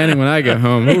city planning when I get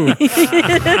home. Ooh.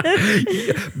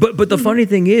 But the funny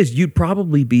thing is, you'd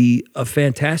probably be a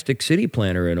fantastic city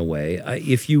planner in a way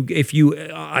if you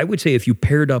I would say if you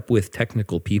paired up with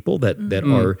technical people that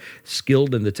are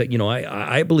skilled in the tech. You know,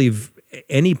 I believe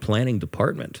any planning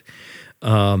department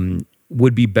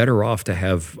would be better off to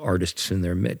have artists in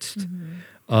their midst.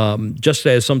 Just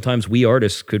as sometimes we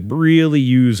artists could really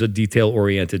use a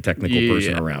detail-oriented technical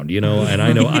person around, you know, and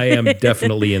I know I am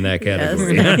definitely in that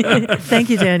category. Yes. Thank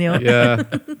you, Daniel. Yeah.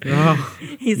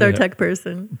 He's our tech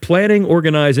person. Planning,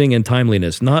 organizing, and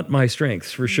timeliness, not my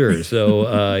strengths for sure.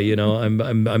 So, you know,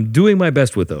 I'm doing my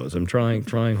best with those. I'm trying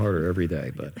harder every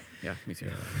day, but Yeah, me too.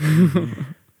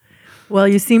 Well,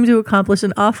 you seem to accomplish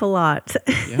an awful lot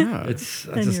Yeah.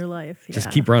 in your life. just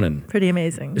Yeah. keep running. Pretty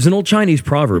amazing. There's an old Chinese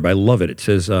proverb. I love it. It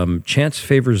says, chance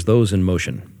favors those in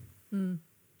motion.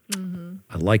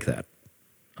 I like that.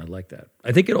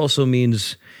 I think it also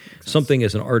means something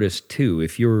as an artist too.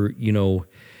 If you're, you know,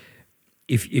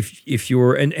 if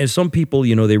you're, and some people,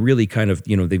 you know, they really kind of,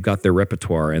 you know, they've got their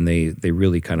repertoire and they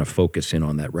really kind of focus in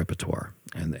on that repertoire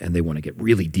and they want to get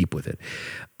really deep with it.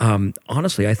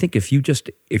 Honestly, I think if you just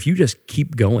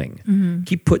keep going,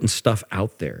 keep putting stuff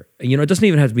out there, you know, it doesn't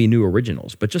even have to be new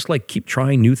originals, but just like keep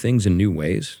trying new things in new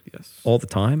ways all the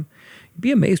time, you'd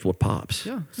be amazed what pops.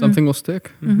 Yeah, something will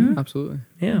stick. Absolutely.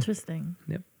 Yeah. Interesting.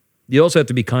 Yep. You also have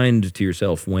to be kind to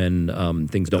yourself when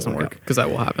things don't Doesn't work work because that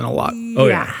will happen a lot. Oh,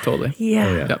 yeah. Totally. Yeah.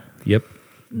 Oh, yeah. Yep. Yep.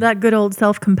 That good old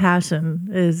self-compassion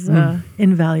is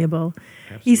invaluable,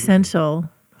 essential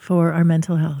for our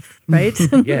mental health, right?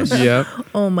 Yes. Yep.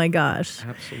 Oh my gosh.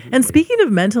 Absolutely. And speaking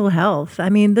of mental health, I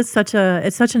mean, it's such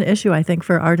an issue, I think,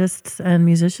 for artists and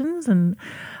musicians. And,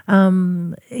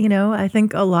 you know, I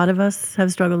think a lot of us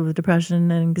have struggled with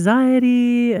depression and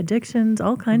anxiety, addictions,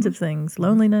 all kinds of things,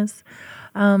 loneliness.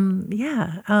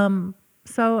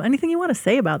 So anything you want to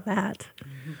say about that?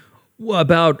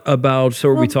 Well, so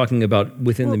are we talking about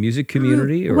within the music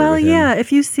community? Or well, within... yeah,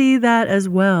 if you see that as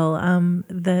well,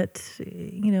 that,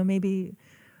 you know, maybe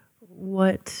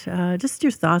what, just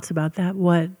your thoughts about that,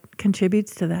 what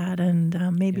contributes to that, and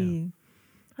maybe,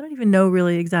 I don't even know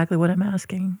really exactly what I'm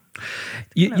asking.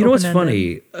 You know what's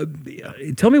funny?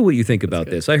 Tell me what you think about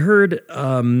this.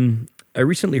 I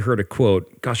recently heard a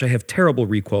quote. Gosh, I have terrible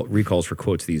recalls for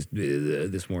quotes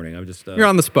this morning. I'm just You're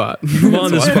on the spot. I'm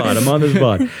on the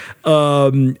spot.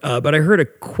 But I heard a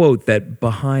quote that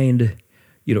behind,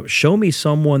 you know, show me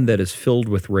someone that is filled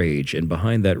with rage, and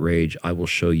behind that rage, I will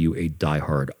show you a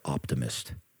diehard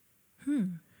optimist.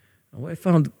 I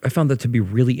found that to be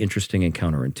really interesting and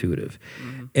counterintuitive,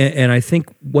 and I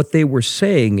think what they were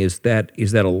saying is that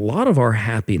a lot of our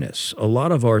happiness, a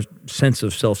lot of our sense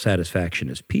of self-satisfaction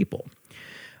as people,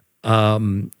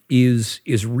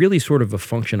 is really sort of a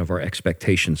function of our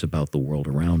expectations about the world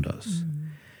around us.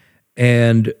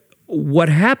 And what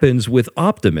happens with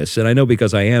optimists, and I know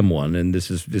because I am one, and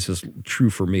this is true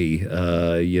for me,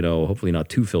 you know, hopefully not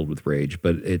too filled with rage,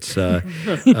 but it's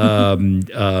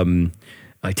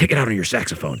I take it out on your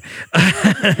saxophone.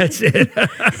 That's it.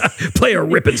 Play a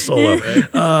ripping solo.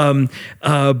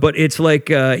 But it's like,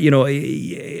 you know,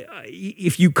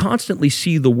 if you constantly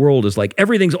see the world as like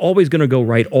everything's always going to go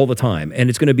right all the time, and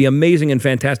it's going to be amazing and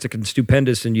fantastic and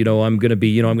stupendous, and, you know, I'm going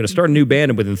to start a new band,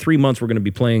 and within 3 months we're going to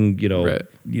be playing, you know,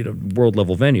 world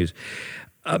level venues.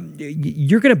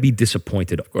 You're going to be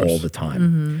disappointed all the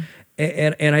time.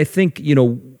 And I think, you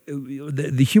know,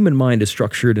 the human mind is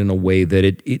structured in a way that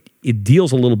it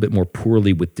deals a little bit more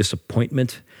poorly with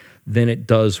disappointment than it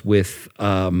does with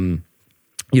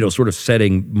sort of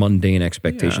setting mundane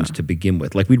expectations to begin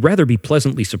with. Like, we'd rather be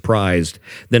pleasantly surprised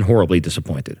than horribly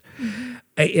disappointed.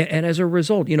 And as a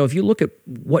result, if you look at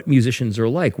what musicians are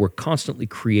like, we're constantly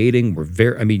creating.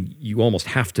 You almost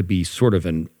have to be sort of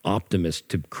an optimist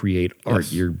to create art.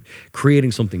 Yes. You're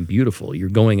creating something beautiful. You're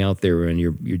going out there and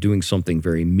you're doing something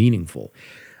very meaningful.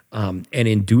 And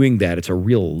in doing that, it's a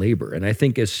real labor. And I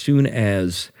think as soon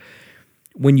as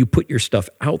when you put your stuff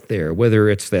out there, whether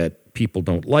it's that people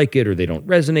don't like it or they don't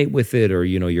resonate with it, or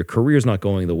your career's not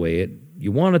going the way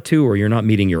you want it to, or you're not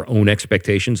meeting your own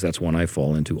expectations. That's one I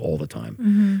fall into all the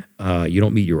time. You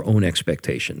don't meet your own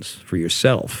expectations for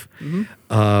yourself.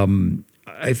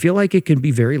 I feel like it can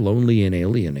be very lonely and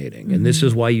alienating. And this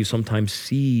is why you sometimes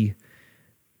see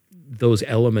those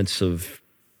elements of,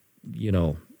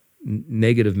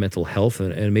 negative mental health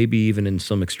and maybe even in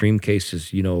some extreme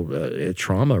cases, a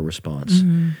trauma response.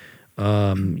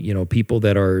 People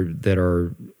that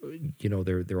are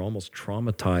they're almost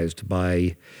traumatized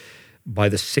by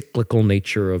the cyclical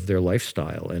nature of their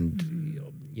lifestyle. And,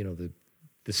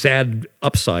 the sad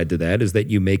upside to that is that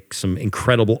you make some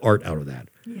incredible art out of that,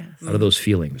 out of those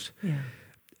feelings. Yeah.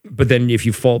 But then if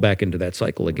you fall back into that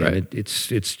cycle again, it's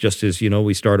just as,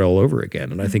 we start all over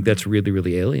again. And I think that's really,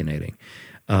 really alienating.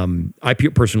 I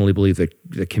personally believe that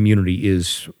the community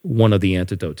is one of the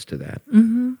antidotes to that.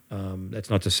 That's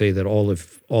not to say that all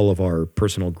of our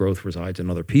personal growth resides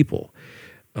in other people.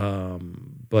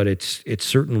 But it's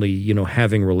certainly,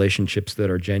 having relationships that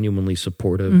are genuinely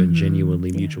supportive and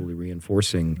genuinely mutually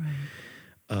reinforcing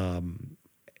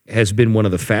has been one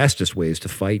of the fastest ways to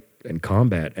fight and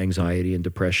combat anxiety and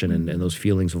depression and those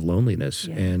feelings of loneliness.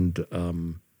 Yeah. And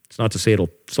it's not to say it'll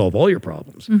solve all your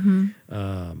problems,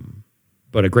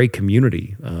 but a great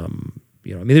community.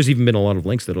 There's even been a lot of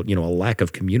links that, a lack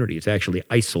of community. It's actually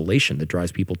isolation that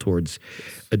drives people towards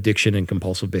addiction and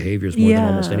compulsive behaviors more than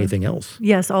almost anything else.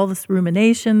 Yes, all this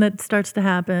rumination that starts to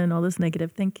happen, all this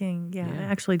negative thinking. Yeah. I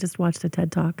actually just watched a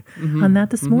TED Talk on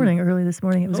that early this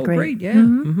morning. It was great.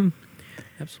 Yeah.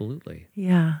 Absolutely.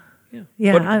 Yeah.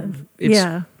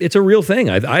 Yeah. It's a real thing,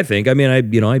 I think. I'd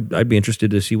be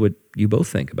interested to see what you both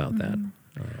think about that.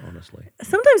 Honestly,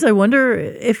 sometimes I wonder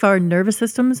if our nervous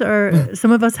systems are.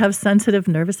 Some of us have sensitive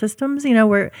nervous systems.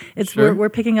 Where we're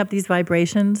picking up these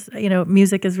vibrations.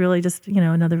 Music is really just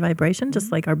another vibration,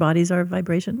 just like our bodies are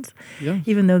vibrations,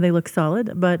 even though they look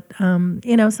solid. But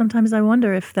sometimes I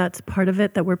wonder if that's part of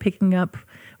it, that we're picking up.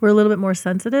 We're a little bit more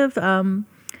sensitive.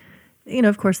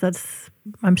 Of course,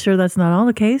 I'm sure that's not all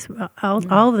the case,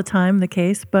 all the time the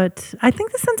case. But I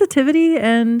think the sensitivity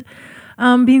and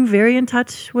being very in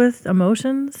touch with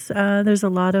emotions. There's a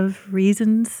lot of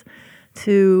reasons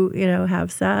to,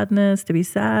 have sadness, to be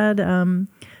sad.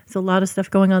 There's a lot of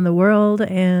stuff going on in the world,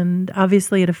 and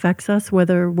obviously it affects us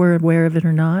whether we're aware of it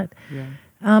or not. Yeah.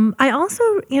 I also,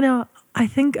 I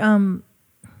think a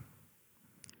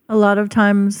lot of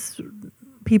times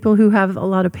people who have a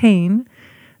lot of pain,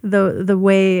 the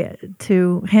way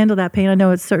to handle that pain, I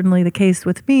know it's certainly the case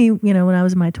with me, when I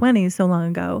was in my 20s so long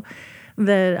ago,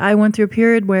 that I went through a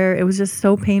period where it was just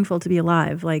so painful to be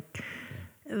alive, like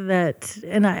that.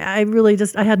 And I really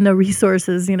I had no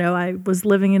resources. I was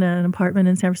living in an apartment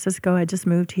in San Francisco. I just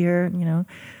moved here, and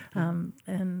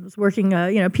was working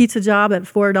a pizza job at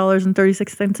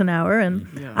 $4.36 an hour. And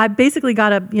I basically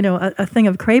got a thing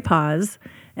of Craypause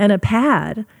and a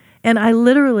pad. And I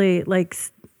literally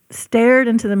stared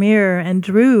into the mirror and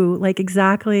drew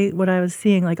exactly what I was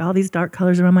seeing, all these dark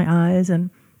colors around my eyes. And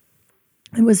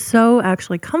it was so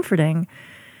actually comforting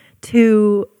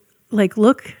to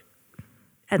look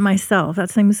at myself. That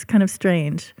seems kind of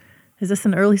strange. Is this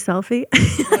an early selfie?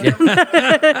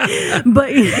 But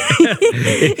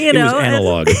it was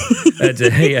analog.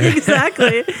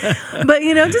 Exactly. But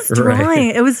just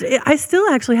drawing. Right. I still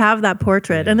actually have that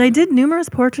portrait, and I did numerous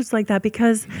portraits like that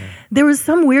because there was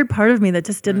some weird part of me that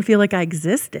just didn't feel like I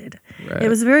existed. Right. It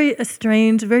was a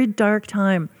strange, very dark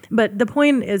time. But the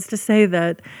point is to say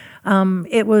that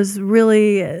it was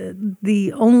really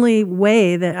the only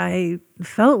way that I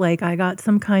felt like I got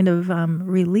some kind of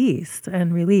release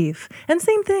and relief. And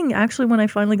same thing, actually, when I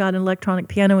finally got an electronic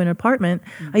piano in an apartment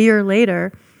a year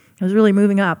later, I was really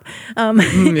moving up. And,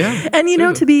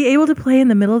 to be able to play in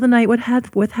the middle of the night with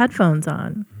headphones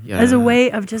on as a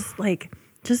way of just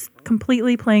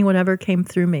completely playing whatever came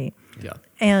through me. Yeah.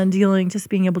 And just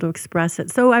being able to express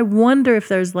it. So I wonder if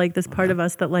there's this part of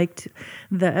us that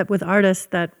with artists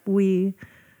that we,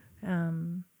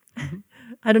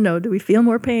 I don't know, do we feel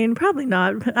more pain? Probably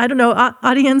not. I don't know.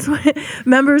 Audience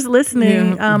members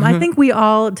listening, I think we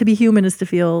all, to be human is to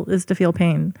feel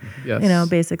pain. Yes.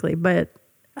 Basically. But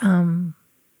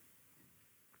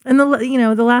And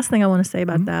the last thing I want to say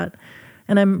about that,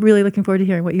 and I'm really looking forward to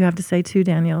hearing what you have to say too,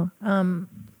 Daniel,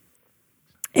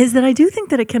 is that I do think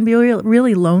that it can be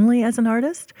really lonely as an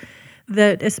artist.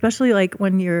 That especially like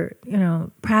when you're,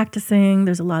 practicing,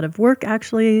 there's a lot of work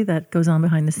actually that goes on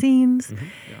behind the scenes.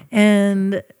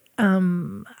 And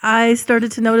I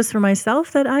started to notice for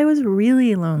myself that I was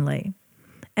really lonely.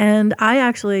 And I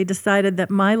actually decided that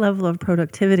my level of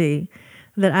productivity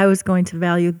that I was going to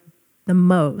value the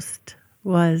most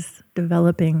was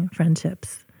developing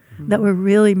friendships that were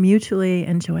really mutually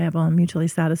enjoyable and mutually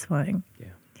satisfying. Yeah.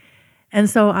 And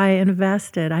so I have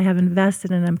invested,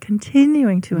 and I'm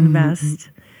continuing to invest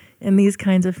in these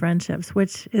kinds of friendships,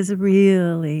 which is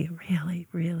really, really,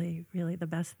 really, really the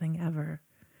best thing ever.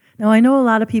 Now, I know a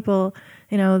lot of people,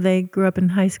 they grew up in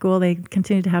high school, they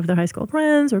continue to have their high school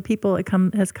friends, or people,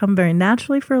 has come very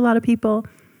naturally for a lot of people.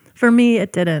 For me,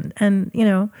 it didn't. And,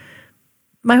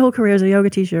 my whole career as a yoga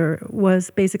teacher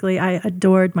was basically, I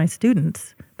adored my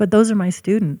students, but those are my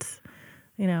students.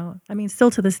 Still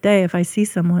to this day, if I see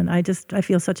someone, I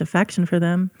feel such affection for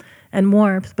them and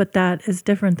warmth, but that is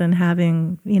different than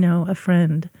having, a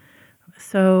friend.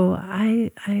 So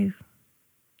that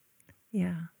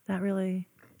really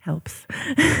helps.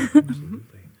 Absolutely.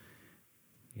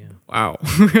 Yeah. Wow.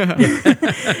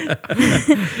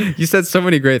 You said so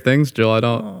many great things, Jill. I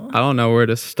don't know where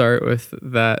to start with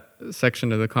that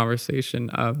section of the conversation.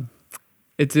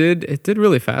 It did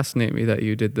really fascinate me that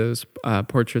you did those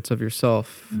portraits of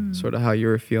yourself, sort of how you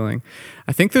were feeling.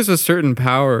 I think there's a certain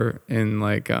power in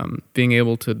being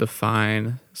able to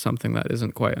define something that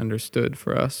isn't quite understood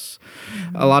for us.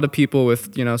 A lot of people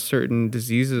with certain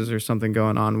diseases or something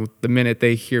going on, the minute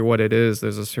they hear what it is,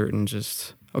 there's a certain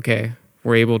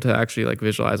we're able to actually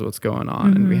visualize what's going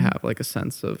on, and we have a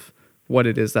sense of what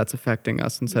it is that's affecting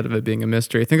us instead of it being a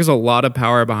mystery. I think there's a lot of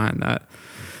power behind that.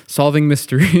 Solving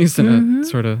mysteries in a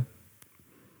sort of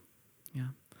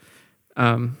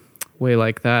way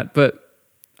like that. But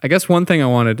I guess one thing I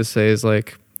wanted to say is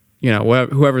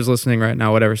whoever's listening right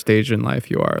now, whatever stage in life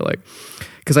you are,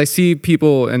 because I see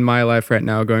people in my life right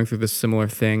now going through this similar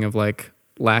thing of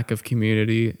lack of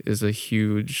community is a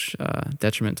huge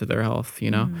detriment to their health,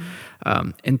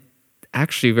 and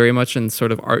actually very much in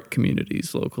sort of art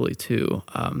communities locally too.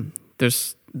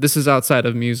 This is outside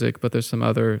of music, but there's some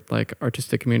other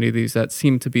artistic communities that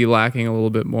seem to be lacking a little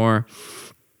bit more,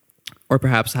 or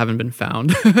perhaps haven't been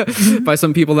found by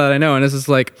some people that I know. And it's just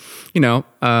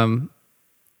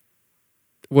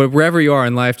wherever you are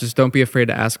in life, just don't be afraid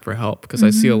to ask for help, because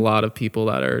I see a lot of people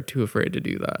that are too afraid to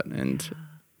do that. And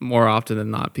more often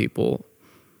than not, people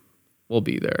will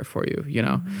be there for you.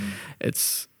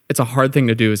 It's a hard thing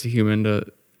to do as a human, to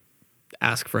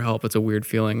ask for help. It's a weird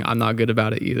feeling. I'm not good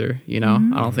about it either. I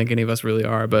don't think any of us really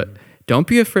are, but don't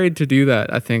be afraid to do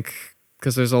that. I think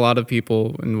because there's a lot of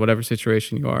people in whatever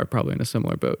situation you are probably in a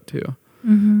similar boat too.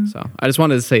 So I just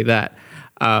wanted to say that.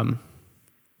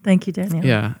 Thank you, Daniel.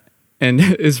 Yeah. And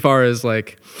as far as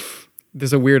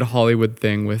there's a weird Hollywood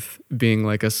thing with being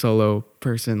a solo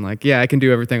person. I can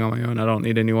do everything on my own. I don't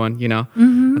need anyone,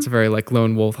 That's a very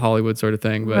lone wolf Hollywood sort of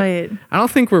thing. But right. I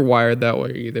don't think we're wired that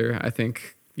way either. I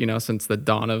think, since the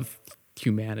dawn of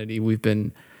humanity, we've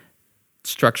been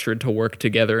structured to work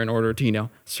together in order to,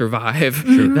 survive.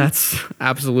 Sure. That's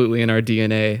absolutely in our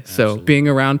DNA. Absolutely. So being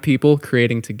around people,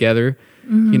 creating together,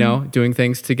 doing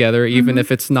things together, even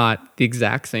if it's not the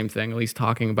exact same thing, at least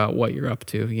talking about what you're up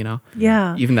to,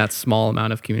 Yeah. Even that small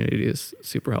amount of community is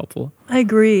super helpful. I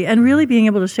agree. And really being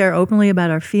able to share openly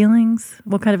about our feelings,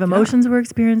 what kind of emotions we're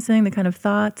experiencing, the kind of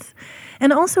thoughts.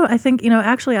 And also, I think,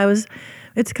 actually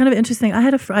it's kind of interesting.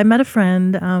 I met a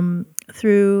friend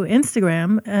through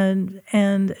Instagram,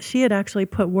 and she had actually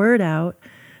put word out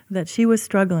that she was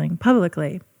struggling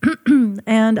publicly.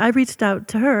 And I reached out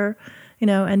to her,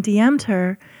 and DM'd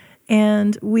her,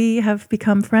 and we have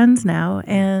become friends now,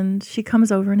 and she comes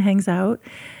over and hangs out.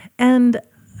 And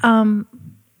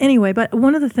anyway, but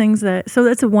one of the things so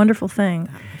it's a wonderful thing.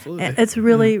 Absolutely. It's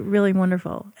really, really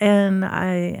wonderful. And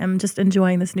I am just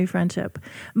enjoying this new friendship.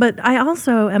 But I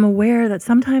also am aware that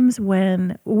sometimes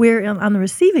when we're on the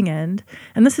receiving end,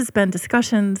 and this has been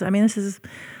discussions, I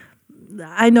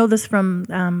know this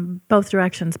from both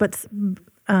directions,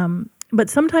 but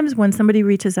sometimes when somebody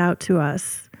reaches out to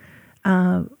us,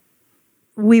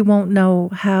 we won't know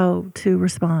how to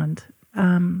respond.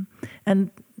 And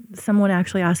someone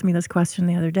actually asked me this question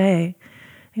the other day,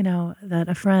 that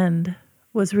a friend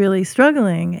was really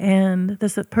struggling, and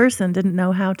this person didn't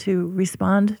know how to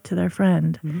respond to their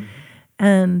friend.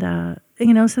 And,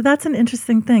 so that's an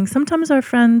interesting thing. Sometimes our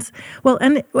friends,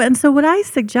 and so what I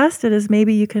suggested is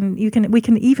maybe we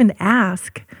can even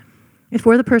ask if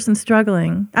we're the person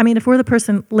struggling, if we're the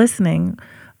person listening,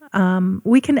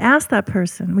 we can ask that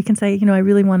person. We can say, I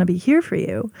really want to be here for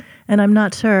you, and I'm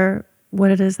not sure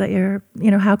what it is that you're,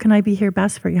 how can I be here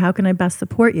best for you? How can I best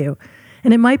support you?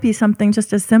 And it might be something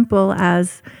just as simple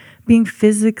as being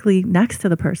physically next to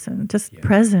the person, just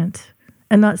present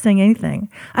and not saying anything.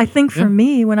 I think for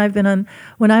me, when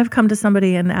I've come to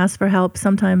somebody and asked for help,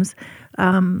 sometimes,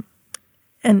 and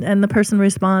the person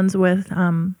responds with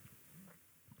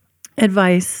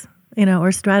advice,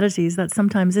 or strategies that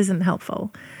sometimes isn't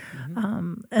helpful.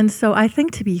 And so I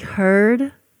think to be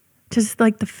heard, just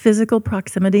like the physical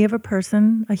proximity of a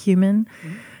person, a human,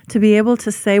 to be able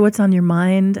to say what's on your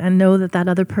mind and know that that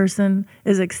other person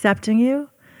is accepting you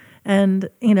and,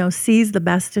 sees the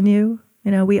best in you.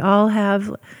 We all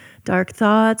have dark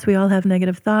thoughts. We all have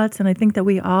negative thoughts. And I think that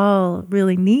we all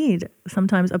really need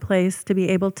sometimes a place to be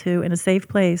able to, in a safe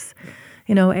place,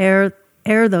 air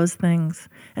those things.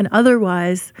 And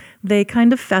otherwise, they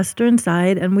kind of fester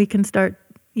inside, and we can start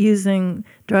using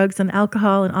drugs and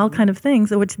alcohol and all kind of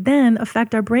things, which then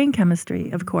affect our brain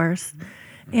chemistry, of course.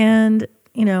 And,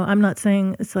 I'm not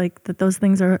saying it's like that those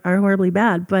things are horribly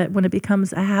bad, but when it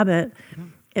becomes a habit,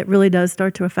 it really does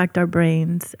start to affect our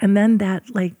brains. And then that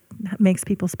makes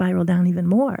people spiral down even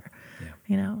more,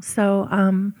 So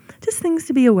just things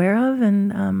to be aware of.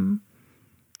 And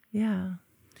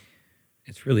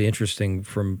it's really interesting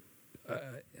from,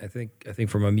 I think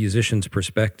from a musician's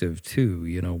perspective too,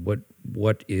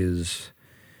 what is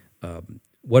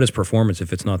performance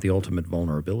if it's not the ultimate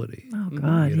vulnerability? Oh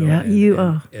God,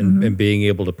 and being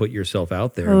able to put yourself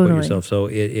out there, totally. and put yourself. So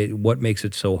what makes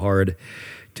it so hard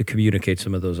to communicate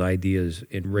some of those ideas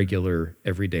in regular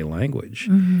everyday language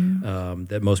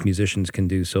that most musicians can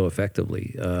do so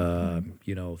effectively,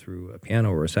 through a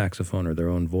piano or a saxophone or their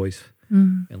own voice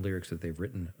and lyrics that they've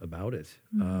written about it.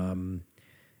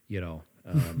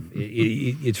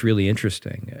 It's really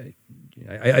interesting.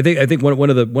 I think one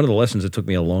of the lessons that took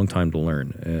me a long time to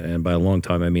learn, and by a long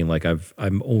time I mean like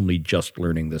I'm only just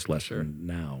learning this lesson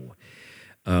now,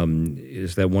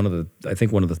 is that one of the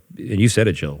and you said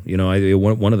it, Jill.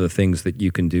 One of the things that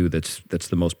you can do that's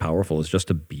the most powerful is just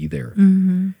to be there.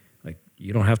 Like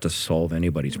you don't have to solve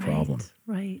anybody's problem,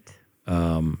 right?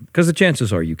 Because the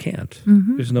chances are you can't.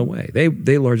 There's no way.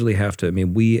 They largely have to. I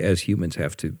mean, we as humans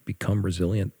have to become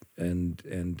resilient and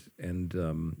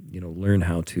learn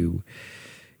how to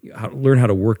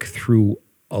work through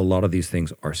a lot of these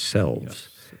things ourselves. Yes,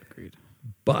 agreed.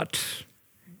 But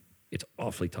it's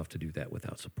awfully tough to do that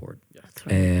without support. Yes. That's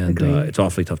right. And it's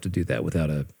awfully tough to do that without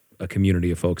a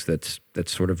community of folks that's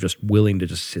sort of just willing to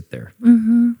just sit there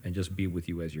and just be with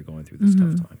you as you're going through this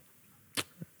tough time.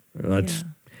 That's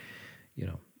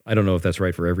I don't know if that's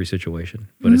right for every situation,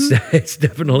 but it's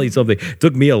definitely something. It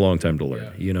took me a long time to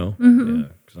learn,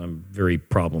 because I'm very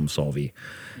problem solvy,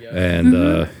 and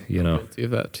Guilty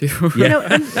of that too.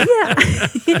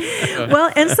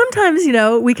 Well, and sometimes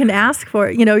we can ask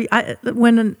for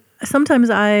sometimes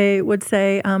I would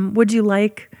say, would you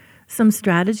like some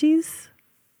strategies?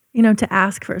 To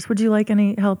ask first. Would you like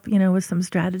any help? With some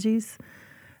strategies?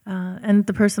 And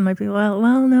the person might be, well,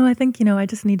 no, I think I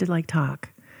just need to talk.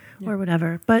 Or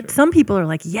whatever. But some people are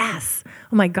like, yes,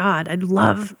 oh my God, I'd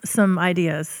love some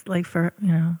ideas for,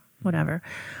 whatever.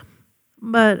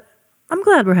 But I'm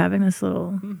glad we're having this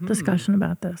little discussion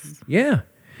about this. Yeah.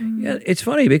 Yeah, it's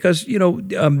funny because,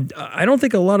 I don't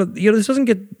think a lot of, this doesn't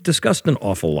get discussed an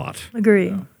awful lot.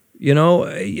 Agree.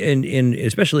 In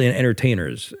especially in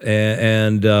entertainers.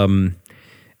 And then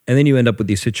you end up with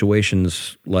these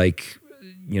situations like,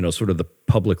 sort of the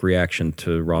public reaction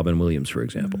to Robin Williams, for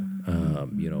example,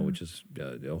 which is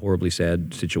a horribly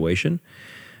sad situation.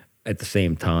 At the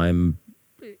same time,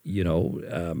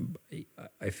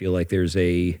 I feel like there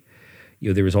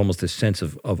was almost this sense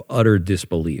of utter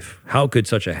disbelief. How could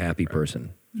such a happy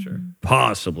person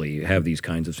possibly have these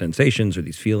kinds of sensations or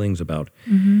these feelings about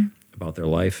their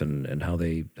life and how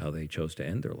they chose to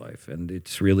end their life? And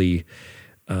it's really,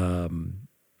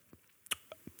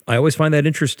 I always find that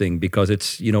interesting because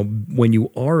it's, when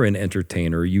you are an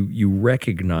entertainer, you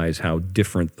recognize how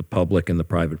different the public and the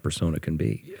private persona can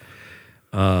be.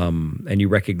 And you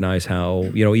recognize how,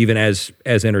 even as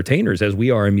entertainers, as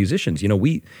we are musicians,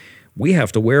 we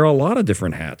have to wear a lot of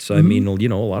different hats. I mean,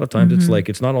 a lot of times it's like,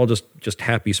 it's not all just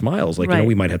happy smiles. Like,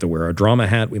 we might have to wear our drama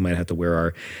hat. We might have to wear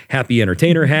our happy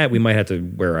entertainer hat. We might have to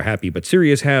wear a happy but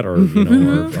serious hat, or,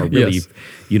 or really,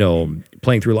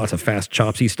 playing through lots of fast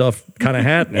chopsy stuff kind of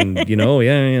hat. And,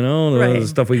 the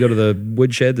stuff we go to the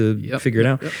woodshed to figure it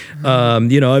out.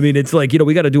 It's like,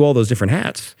 we got to do all those different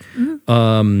hats.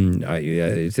 I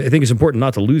think it's important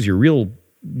not to lose your real,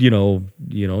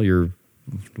 your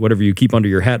whatever you keep under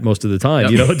your hat most of the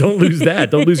time. Don't lose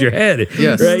that. Don't lose your head.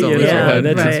 Yes, right. don't lose your head. And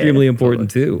that's Right. extremely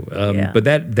important too. Yeah. But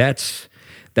that's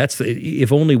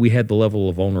if only we had the level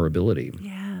of vulnerability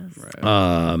Yes.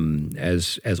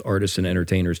 as artists and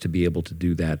entertainers to be able to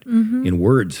do that in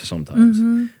words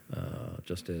sometimes.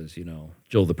 Just as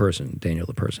Joel the person, Daniel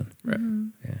the person. Right.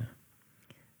 Yeah.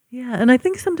 Yeah, and I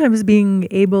think sometimes being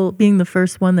the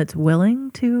first one that's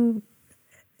willing to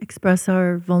express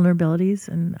our vulnerabilities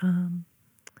and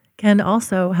can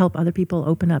also help other people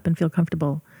open up and feel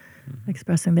comfortable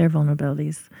expressing their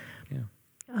vulnerabilities. Yeah.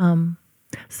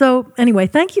 So anyway,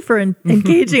 thank you for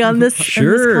engaging on this, in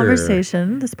Sure. this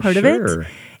conversation, this part of Sure. it.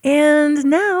 And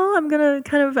now I'm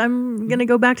gonna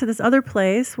go back to this other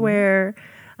place where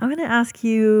I'm going to ask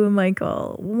you,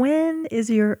 Michael, when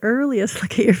is your earliest,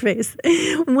 look at your face,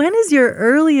 when is your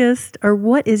earliest, or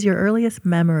what is your earliest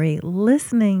memory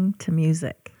listening to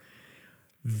music?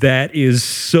 That is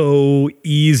so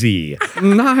easy.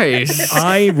 Nice.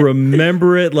 I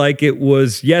remember it like it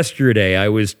was yesterday. I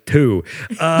was 2.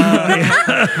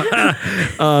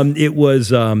 It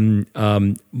was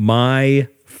my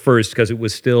first, because it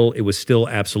was still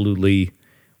absolutely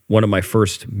one of my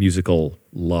first musical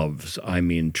loves. I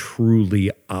mean,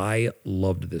 truly, I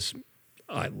loved this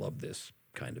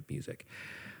kind of music.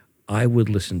 I would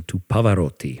listen to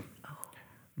Pavarotti.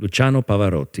 Luciano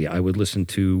Pavarotti. I would listen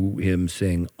to him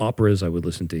sing operas. I would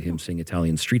listen to him sing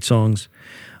Italian street songs.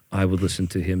 I would listen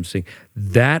to him sing.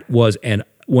 That was, and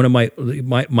one of my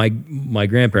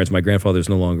grandparents, my grandfather's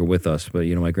no longer with us, but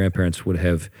my grandparents would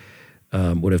have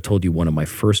told you one of my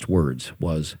first words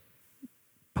was,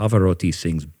 Pavarotti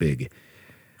sings big.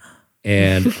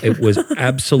 And it was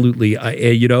absolutely,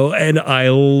 and I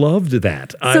loved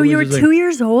that. So you were 2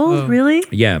 years old, really?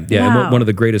 Yeah. Wow. And one of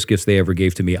the greatest gifts they ever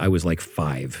gave to me, I was like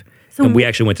 5. So and we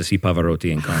actually went to see Pavarotti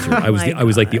in concert. I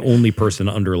was like the only person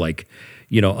under the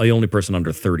only person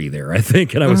under 30 there, I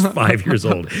think. And I was 5 years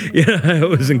old. It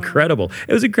was incredible.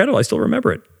 It was incredible. I still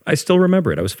remember it.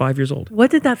 I was 5 years old.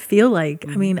 What did that feel like?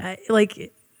 I mean,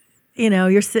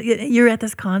 you're at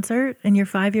this concert and you're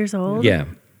 5 years old. Yeah.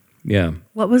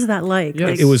 What was that like?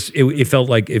 Yes. It felt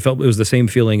the same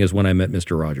feeling as when I met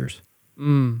Mr. Rogers.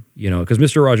 Because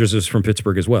Mr. Rogers is from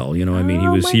Pittsburgh as well. I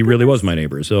mean, he really was my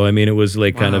neighbor. So I mean, it was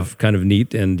like kind of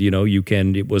neat, and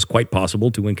it was quite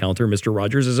possible to encounter Mr.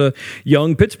 Rogers as a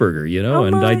young Pittsburgher.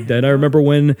 I remember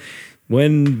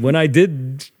when I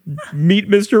did meet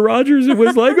Mr. Rogers, it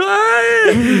was like,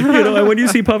 and when you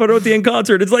see Pavarotti in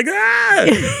concert, it's like, and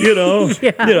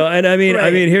I mean,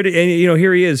 Right.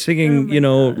 here he is singing,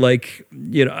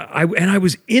 I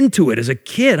was into it as a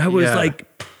kid. I was like,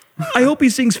 I hope he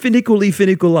sings Finiculi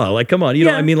Finicula. Like, come on,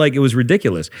 I mean, like, it was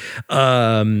ridiculous.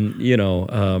 Everybody's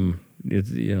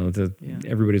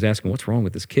asking, what's wrong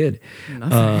with this kid?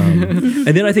 And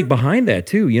then I think behind that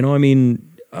too,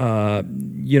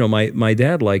 my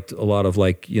dad liked a lot of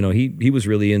he was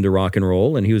really into rock and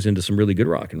roll, and he was into some really good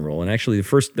rock and roll. And actually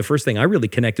the first thing I really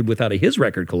connected with out of his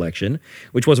record collection,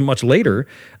 which wasn't much later,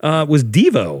 was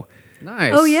Devo.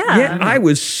 Nice. Oh, yeah. Yeah, I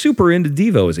was super into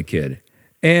Devo as a kid.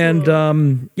 And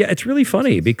it's really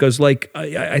funny because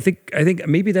I think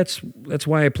maybe that's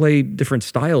why I play different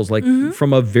styles. Like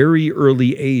from a very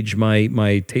early age,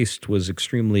 my taste was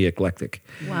extremely eclectic.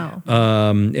 Wow.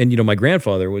 And my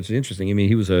grandfather was interesting. I mean,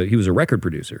 he was a record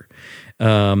producer.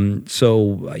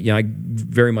 So I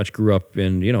very much grew up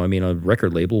in a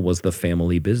record label was the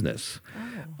family business.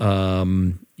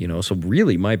 So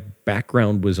really my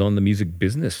background was on the music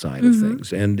business side of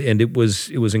things. And it was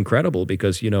incredible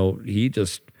because, he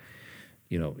just,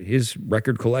 his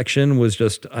record collection was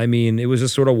just, it was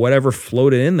just sort of whatever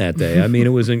floated in that day. I mean,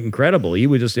 it was incredible. He'd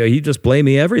just play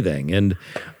me everything. And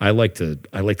I like to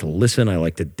listen. I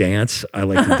like to dance. I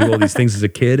like to do all these things as a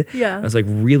kid. Yeah. I was like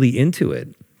really into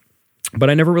it, but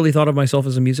I never really thought of myself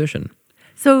as a musician.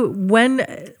 So when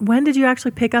did you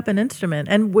actually pick up an instrument?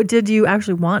 And did you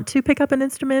actually want to pick up an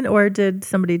instrument, or did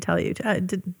somebody tell you?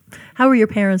 How were your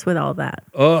parents with all that?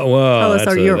 Oh, well, Tell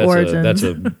us your origins. That's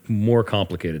a more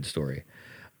complicated story.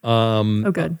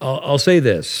 Good. I'll say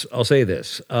this. I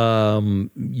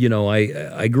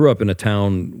grew up in a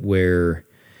town where,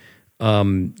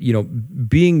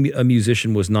 being a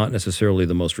musician was not necessarily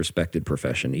the most respected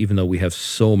profession, even though we have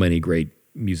so many great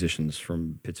musicians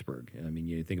from Pittsburgh. I mean,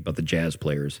 you think about the jazz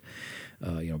players,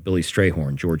 Billy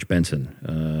Strayhorn, George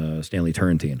Benson, Stanley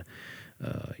Turrentine,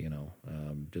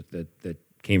 that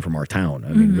came from our town.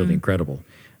 I mean, really incredible.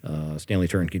 Stanley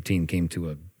Turrentine came to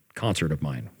a concert of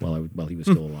mine while he was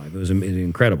still alive. It was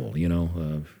incredible,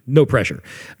 no pressure.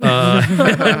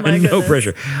 No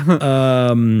pressure.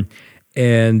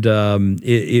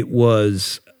 It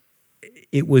was...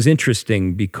 it was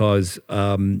interesting because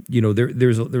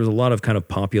there's a lot of kind of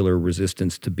popular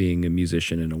resistance to being a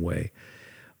musician in a way.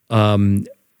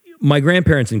 My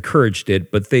grandparents encouraged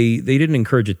it, but they didn't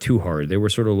encourage it too hard. They were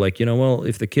sort of like, well,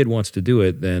 if the kid wants to do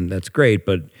it, then that's great,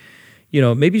 but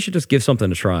maybe you should just give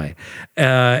something a try.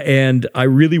 And I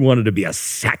really wanted to be a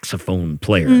saxophone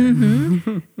player.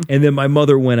 Mm-hmm. And then my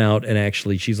mother went out and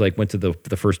actually, went to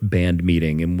the first band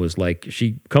meeting and was like,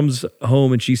 she comes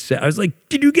home and she said, I was like,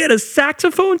 did you get a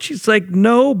saxophone? She's like,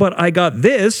 no, but I got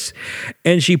this.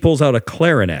 And she pulls out a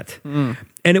clarinet. Mm.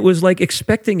 And it was like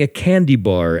expecting a candy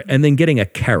bar and then getting a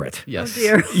carrot. Yes. Oh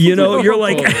dear. You're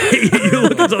like, you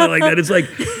look at something like that. It's like,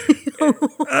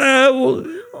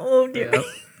 oh dear. Yeah.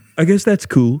 I guess that's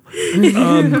cool.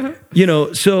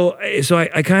 So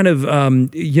I kind of,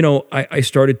 I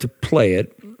started to play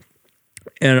it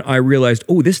and I realized,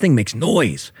 oh, this thing makes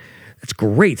noise. That's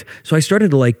great. So I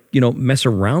started to mess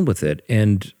around with it,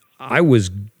 and I was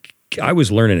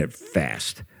learning it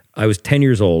fast. I was 10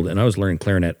 years old and I was learning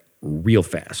clarinet real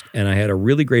fast. And I had a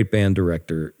really great band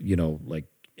director,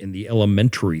 in the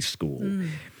elementary school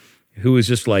who was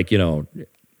just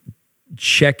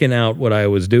checking out what I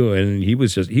was doing. And he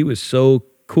was so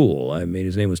cool. I mean,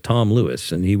 his name was Tom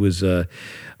Lewis, and he was,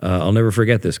 I'll never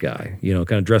forget this guy,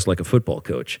 kind of dressed like a football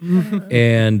coach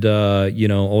and,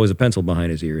 always a pencil behind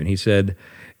his ear. And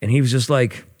he was just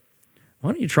like,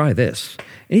 why don't you try this?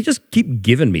 And he just keep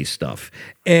giving me stuff.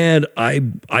 And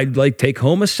I'd take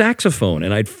home a saxophone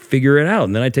and I'd figure it out.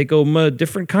 And then I'd take home a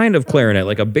different kind of clarinet,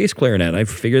 like a bass clarinet. And I'd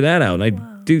figure that out. And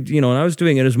I'd do, and I was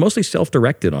doing it. It was mostly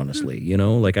self-directed, honestly,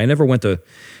 I never went to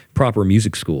proper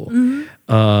music school.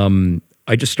 Mm-hmm.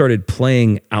 I just started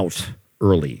playing out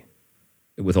early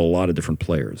with a lot of different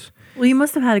players. Well, you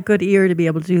must have had a good ear to be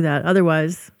able to do that.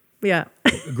 Otherwise, yeah.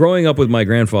 Growing up with my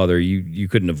grandfather, you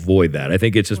couldn't avoid that. I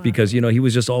think it's just because, he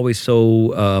was just always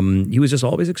he was just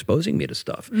always exposing me to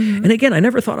stuff. Mm-hmm. And again, I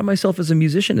never thought of myself as a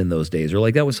musician in those days, or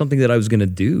like that was something that I was going to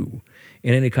do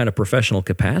in any kind of professional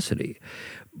capacity.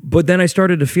 But then I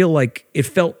started to feel like it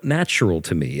felt natural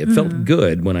to me. It felt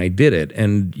good when I did it.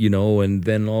 And, and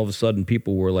then all of a sudden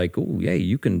people were like, oh, yeah,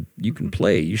 you can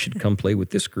play. You should come play with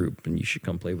this group, and you should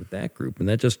come play with that group. And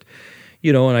that just,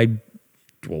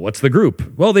 well, what's the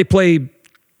group? Well, they play,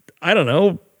 I don't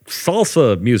know,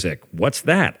 salsa music. What's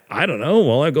that? I don't know.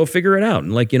 Well, I go figure it out.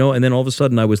 And and then all of a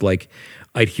sudden I was like,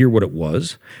 I'd hear what it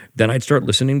was. Then I'd start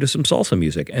listening to some salsa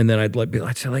music. And then I'd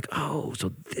say oh,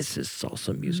 so this is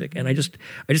salsa music. And I just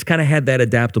kind of had that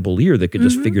adaptable ear that could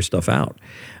just figure stuff out.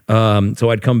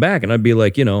 So I'd come back and I'd be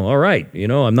like, all right,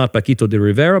 I'm not Paquito de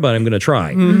Rivera, but I'm going to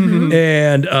try. Mm-hmm.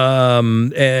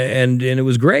 And it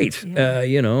was great.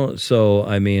 Yeah. So,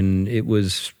 I mean, it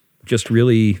was just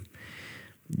really,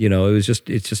 that's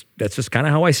just kind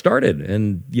of how I started.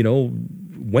 And,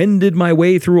 wended my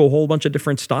way through a whole bunch of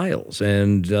different styles.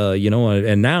 And,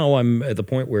 and now I'm at the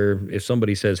point where if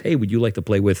somebody says, hey, would you like to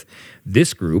play with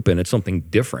this group? And it's something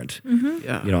different.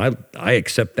 Mm-hmm. Yeah. I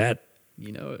accept that.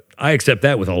 I accept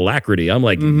that with alacrity. I'm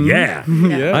like, yeah.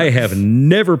 I have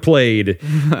never played,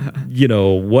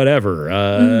 whatever,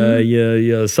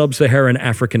 sub-Saharan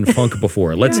African funk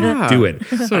before. Let's do it.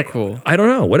 So cool. I don't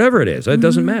know, whatever it is. It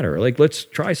doesn't matter. Like, let's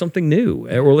try something new,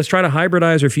 or let's try to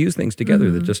hybridize or fuse things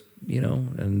together that just,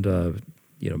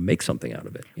 make something out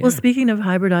of it. Yeah. Well, speaking of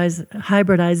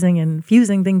hybridizing and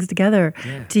fusing things together,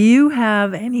 do you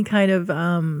have any kind of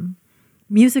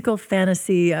musical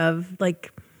fantasy of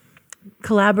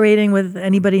collaborating with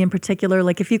anybody in particular?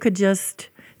 Like if you could just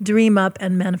dream up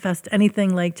and manifest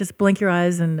anything, like just blink your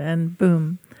eyes and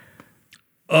boom.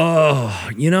 Oh,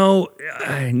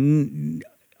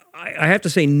 I have to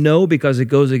say no, because it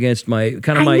goes against my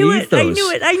ethos. I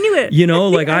knew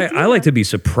it. I like to be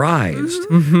surprised.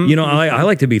 Mm-hmm. I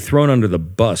like to be thrown under the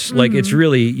bus. Mm-hmm. Like it's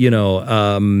really,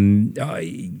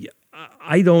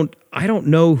 I don't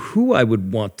know who I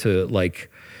would want to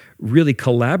really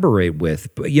collaborate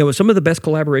with. But, some of the best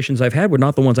collaborations I've had were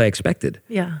not the ones I expected.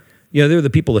 Yeah. They were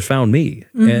the people that found me.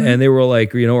 And they were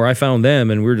like, or I found them,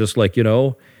 and we're just like, do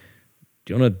you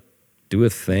want to do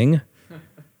a thing?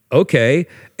 Okay.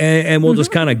 And we'll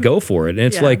just kind of go for it. And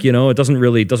it's like, it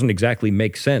doesn't exactly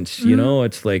make sense.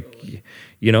 It's like,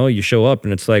 you show up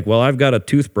and it's like, well, I've got a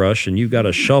toothbrush and you've got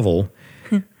a shovel.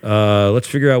 Let's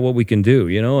figure out what we can do,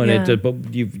 and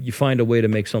but you find a way to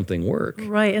make something work.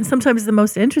 Right. And sometimes the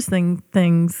most interesting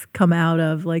things come out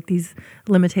of these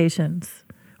limitations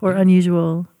or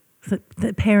unusual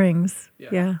pairings.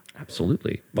 Yeah.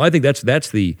 Absolutely. Well, I think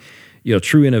that's the,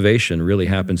 true innovation really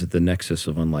happens at the nexus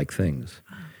of unlike things.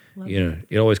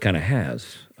 It always kind of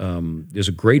has. There's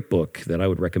a great book that I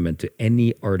would recommend to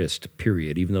any artist,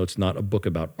 period. Even though it's not a book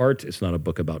about art, it's not a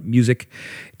book about music.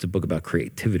 It's a book about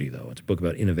creativity, though. It's a book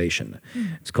about innovation.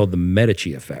 It's called The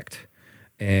Medici Effect.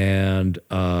 And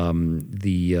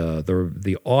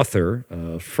the author,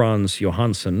 Frans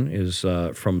Johansson, is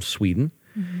from Sweden.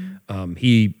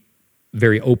 He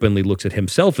very openly looks at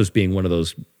himself as being one of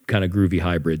those kind of groovy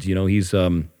hybrids. He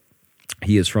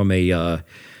is from a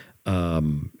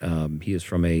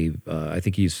I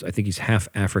think he's half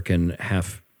African,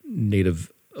 half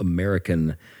Native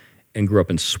American, and grew up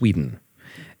in Sweden.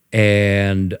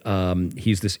 And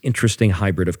he's this interesting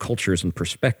hybrid of cultures and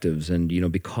perspectives. And,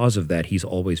 because of that, he's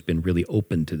always been really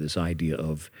open to this idea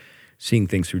of seeing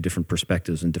things through different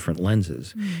perspectives and different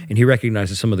lenses. And he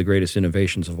recognizes some of the greatest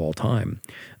innovations of all time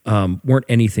weren't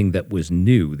anything that was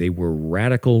new. They were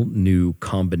radical new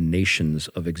combinations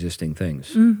of existing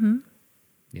things.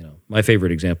 My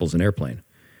favorite example is an airplane.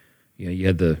 You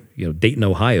had Dayton,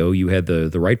 Ohio, you had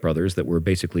the Wright brothers that were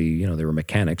basically, they were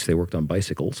mechanics. They worked on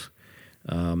bicycles.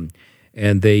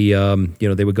 And they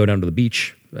would go down to the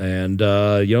beach, and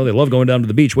they love going down to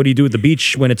the beach. What do you do at the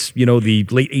beach when it's the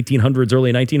late 1800s,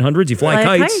 early 1900s? You fly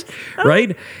kites,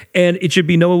 right? And it should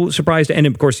be no surprise to, and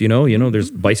of course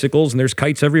there's bicycles and there's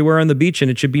kites everywhere on the beach,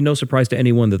 and it should be no surprise to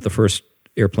anyone that the first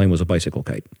airplane was a bicycle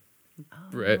kite.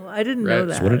 Right, I didn't know that.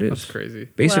 That's what it is. That's crazy.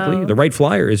 Basically, the Wright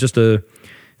Flyer is just a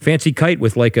fancy kite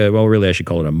with really I should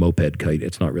call it a moped kite.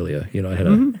 It's not really it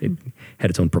had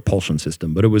its own propulsion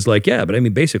system, but it was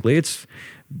basically it's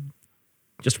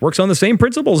just works on the same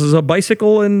principles as a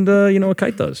bicycle and a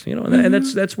kite does, and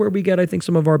that's where we get, I think,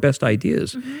 some of our best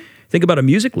ideas. Think about it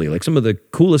musically, like some of the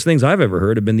coolest things I've ever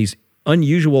heard have been these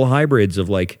unusual hybrids of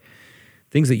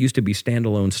things that used to be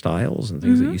standalone styles and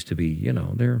things that used to be,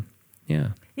 they're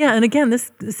Yeah, and again,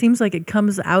 this seems like it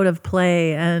comes out of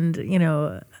play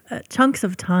and, chunks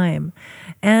of time.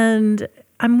 And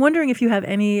I'm wondering if you have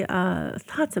any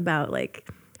thoughts about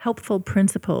helpful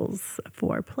principles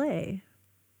for play.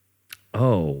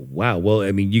 Oh, wow. Well,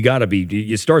 you got to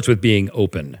be, it starts with being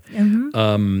open.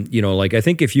 I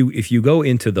think if you go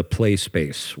into the play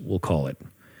space, we'll call it,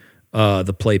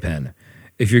 the playpen.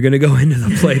 If you're going to go into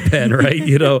the playpen, right,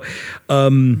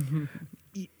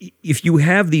 if you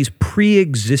have these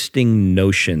pre-existing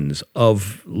notions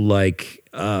of what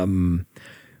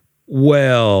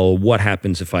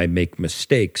happens if I make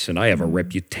mistakes and I have a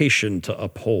reputation to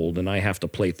uphold and I have to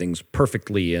play things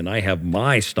perfectly and I have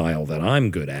my style that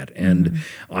I'm good at and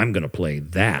I'm going to play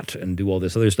that and do all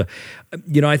this other stuff.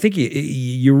 I think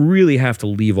you really have to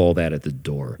leave all that at the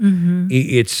door.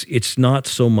 It's not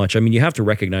so much, you have to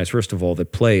recognize, first of all,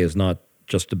 that play is not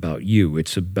just about you.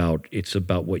 It's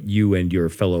about what you and your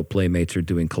fellow playmates are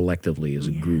doing collectively as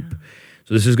a group.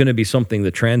 So this is going to be something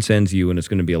that transcends you, and it's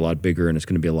going to be a lot bigger, and it's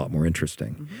going to be a lot more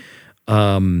interesting.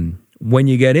 When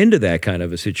you get into that kind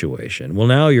of a situation, well,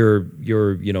 now you're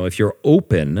if you're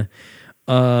open,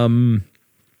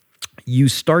 you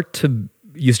start to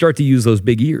use those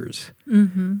big ears.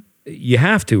 You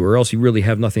have to, or else you really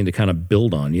have nothing to kind of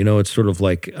build on. It's sort of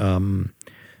like.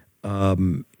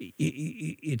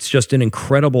 It's just an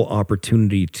incredible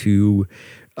opportunity to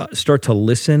start to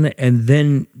listen and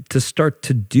then to start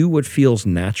to do what feels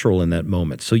natural in that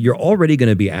moment. So you're already going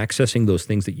to be accessing those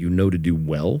things that you know to do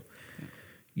well.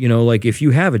 If you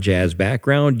have a jazz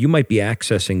background, you might be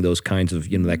accessing those kinds of,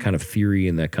 that kind of theory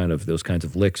and those kinds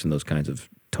of licks and those kinds of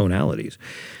tonalities.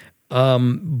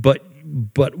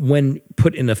 But when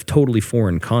put in a totally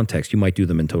foreign context, you might do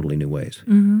them in totally new ways.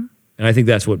 And I think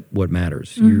that's what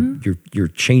matters. You're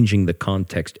changing the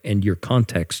context, and your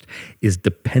context is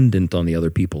dependent on the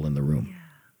other people in the room.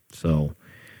 So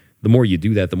the more you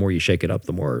do that, the more you shake it up,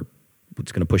 the more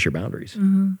it's going to push your boundaries.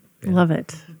 Love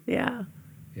it. Yeah.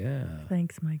 Yeah.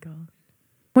 Thanks, Michael.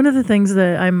 One of the things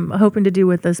that I'm hoping to do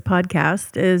with this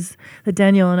podcast is that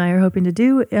Daniel and I are hoping to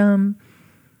do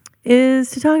is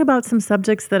to talk about some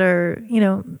subjects that are,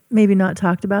 maybe not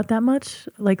talked about that much,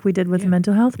 like we did with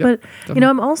mental health. But, definitely.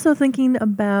 I'm also thinking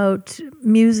about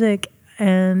music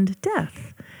and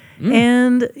death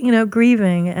and,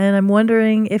 grieving. And I'm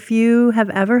wondering if you have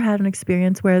ever had an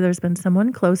experience where there's been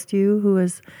someone close to you who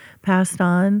has passed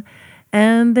on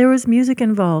and there was music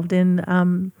involved in,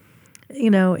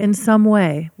 in some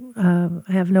way. I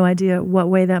have no idea what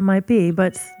way that might be,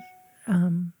 but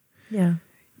yeah.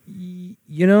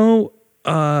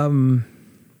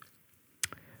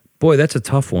 Boy, that's a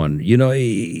tough one.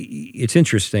 It's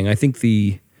interesting. I think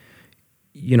I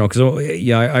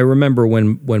remember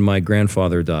when my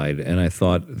grandfather died, and I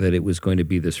thought that it was going to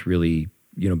be this really,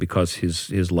 because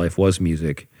his life was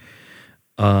music.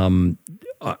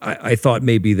 I thought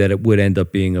maybe that it would end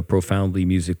up being a profoundly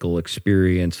musical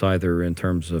experience, either in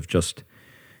terms of just,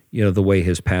 the way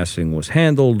his passing was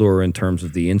handled, or in terms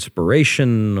of the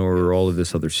inspiration, or all of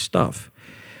this other stuff.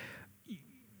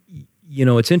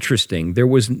 It's interesting. There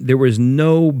was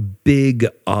no big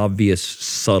obvious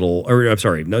subtle, or I'm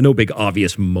sorry, no big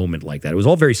obvious moment like that. It was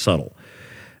all very subtle.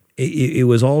 It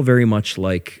was all very much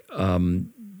like,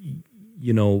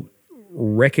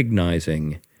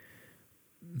 recognizing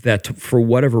that for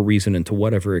whatever reason and to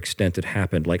whatever extent it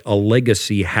happened, like a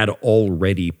legacy had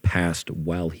already passed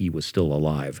while he was still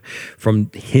alive, from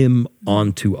him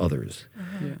on to others.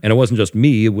 Yeah. And it wasn't just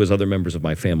me, it was other members of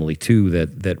my family too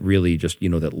that really just,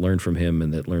 that learned from him,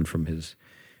 and that learned from his,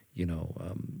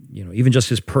 even just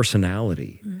his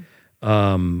personality,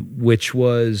 which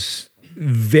was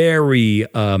very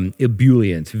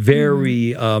ebullient,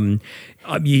 very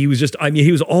he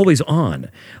was always on.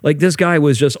 Like, this guy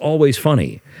was just always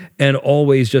funny, and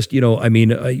always just,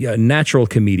 a natural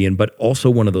comedian, but also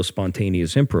one of those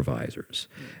spontaneous improvisers.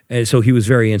 And so he was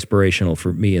very inspirational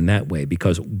for me in that way,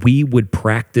 because we would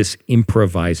practice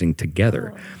improvising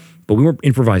together. But we weren't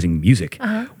improvising music.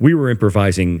 We were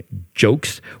improvising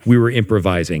jokes. We were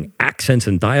improvising accents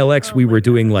and dialects. We were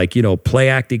doing play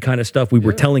acting kind of stuff. We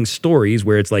were telling stories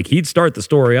where it's like he'd start the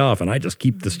story off and I just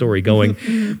keep the story going.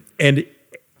 And,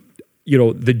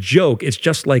 the joke, it's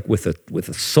just like with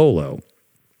a solo.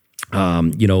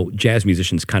 Jazz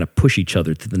musicians kind of push each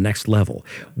other to the next level.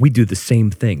 We do the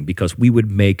same thing, because we would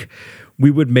make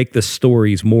the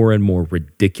stories more and more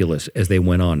ridiculous as they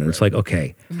went on. And it's like,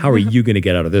 okay, how are you going to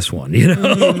get out of this one?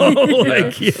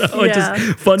 It's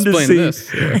just fun to see. This.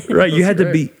 Right. You had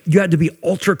to be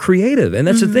ultra creative. And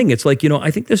that's the thing. It's like,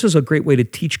 I think this is a great way to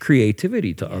teach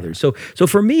creativity to others. So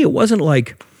for me, it was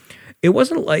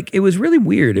really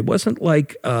weird. It wasn't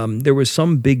like there was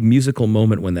some big musical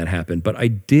moment when that happened, but I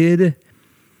did,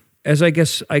 as I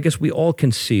guess we all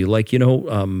can see,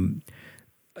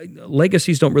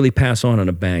 legacies don't really pass on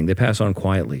a bang. They pass on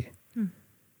quietly.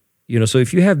 So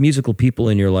if you have musical people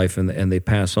in your life and they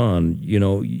pass on,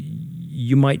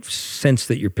 you might sense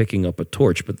that you're picking up a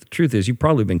torch, but the truth is you've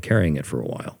probably been carrying it for a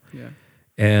while. Yeah.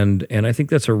 And I think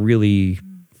that's a really,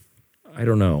 I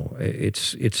don't know,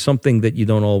 it's something that you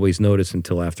don't always notice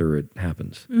until after it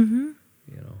happens. Mm-hmm.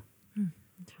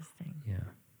 Interesting. Yeah.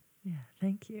 Yeah.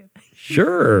 Thank you.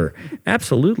 Sure,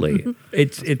 absolutely.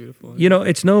 It's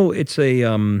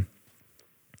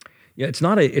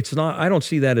not. I don't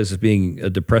see that as being a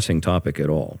depressing topic at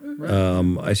all.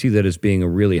 Right. I see that as being a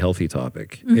really healthy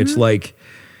topic. It's like,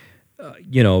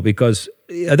 because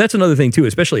that's another thing too,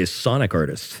 especially as sonic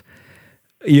artists.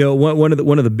 One of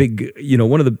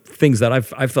the things that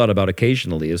I've thought about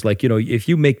occasionally is like, if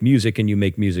you make music and you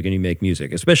make music and you make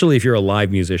music, especially if you're a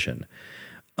live musician.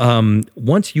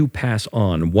 Once you pass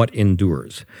on, what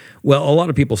endures? Well, a lot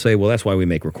of people say, well, that's why we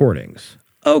make recordings.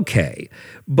 Okay,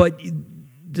 but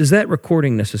does that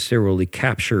recording necessarily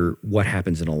capture what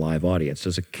happens in a live audience?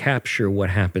 Does it capture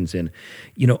what happens in,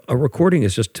 a recording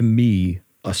is just, to me,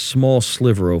 a small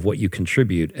sliver of what you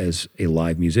contribute as a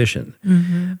live musician.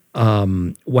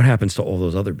 What happens to all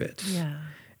those other bits? Yeah.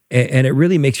 And it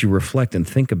really makes you reflect and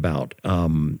think about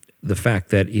the fact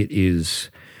that it is,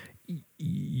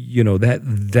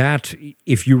 that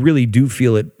if you really do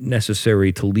feel it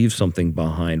necessary to leave something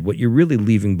behind, what you're really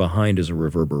leaving behind is a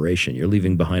reverberation. You're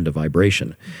leaving behind a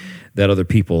vibration that other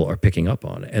people are picking up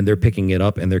on, and they're picking it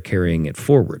up and they're carrying it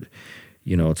forward.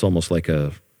 It's almost like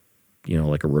a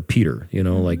repeater,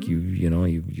 like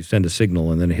you send a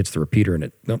signal and then it hits the repeater and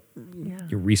it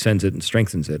resends it and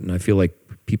strengthens it. And I feel like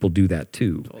people do that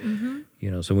too.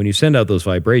 So when you send out those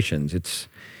vibrations, it's,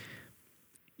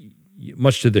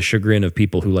 much to the chagrin of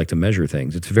people who like to measure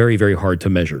things, it's very, very hard to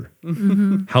measure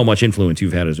how much influence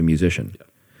you've had as a musician.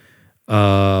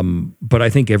 But I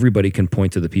think everybody can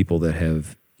point to the people that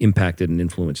have impacted and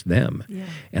influenced them. Yeah.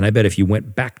 And I bet if you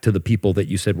went back to the people that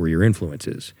you said were your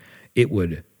influences, it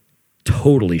would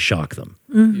totally shock them.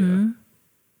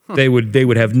 They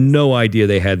would have no idea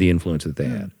they had the influence that they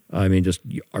had. I mean, just,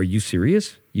 are you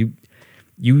serious?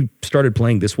 You started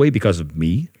playing this way because of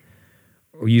me?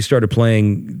 Or you started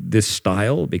playing this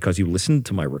style because you listened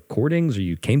to my recordings, or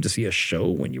you came to see a show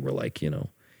when you were like,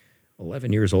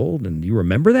 11 years old, and you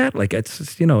remember that? Like, it's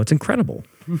just, it's incredible.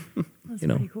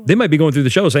 Cool. They might be going through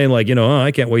the show saying like,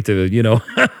 I can't wait to,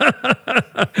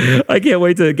 I can't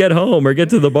wait to get home or get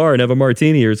to the bar and have a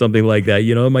martini or something like that.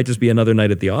 It might just be another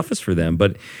night at the office for them.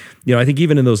 But, I think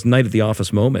even in those night at the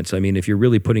office moments, I mean, if you're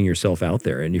really putting yourself out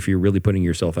there, and if you're really putting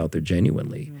yourself out there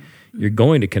genuinely, you're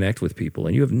going to connect with people,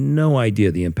 and you have no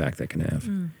idea the impact that can have.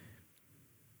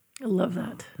 I love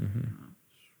that.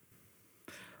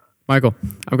 Michael,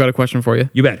 I've got a question for you.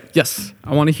 You bet. Yes.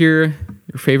 I want to hear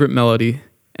your favorite melody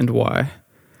and why.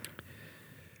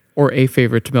 Or a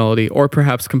favorite melody, or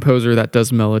perhaps composer that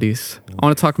does melodies. I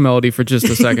want to talk melody for just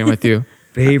a second with you.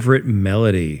 Favorite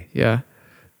melody. Yeah.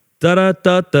 Da da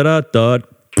da da da da.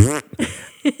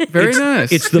 Very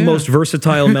nice. It's the most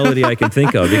versatile melody I can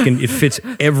think of. It fits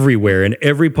everywhere in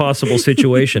every possible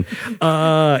situation.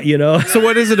 So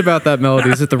what is it about that melody?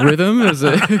 Is it the rhythm? Is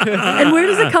it? And where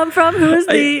does it come from? Who is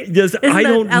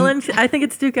I think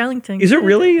it's Duke Ellington. Is it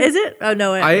really? Is it? Oh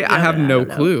no, I have no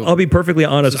clue. I'll be perfectly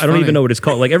honest. I don't even know what it's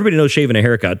called. Like everybody knows shaving a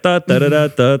haircut. Da da da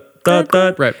da da.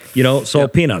 Right.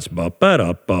 Salt peanuts. Bop, ba,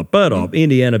 da, bop, ba, da,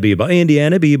 Indiana bebop.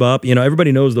 Indiana bebop.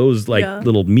 Everybody knows those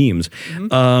little memes.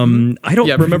 I don't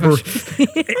remember.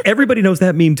 Everybody knows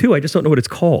that meme too. I just don't know what it's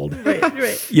called.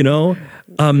 Right.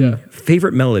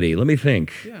 Favorite melody. Let me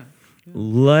think. Yeah.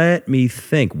 Let me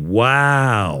think.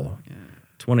 Wow. Yeah.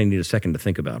 It's one I need a second to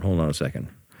think about. Hold on a second.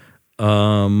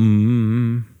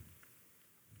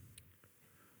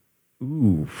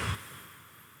 Ooh.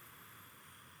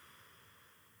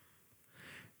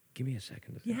 Give me a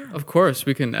second. Yeah. Of course,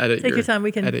 we can edit your time.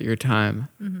 We can edit your time.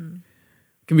 Mm-hmm.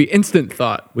 It can be instant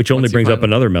thought. Which only brings up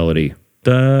another melody.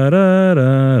 Da, da,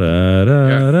 da, da,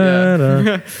 da, da,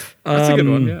 da. That's a good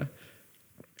one, yeah.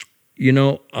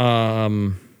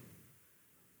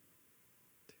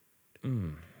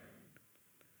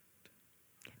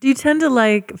 Do you tend to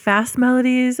like fast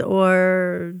melodies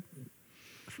or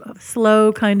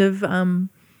slow kind of...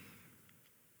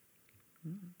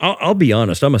 I'll be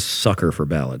honest. I'm a sucker for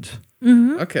ballads.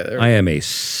 Mm-hmm. Okay. I am a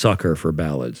sucker for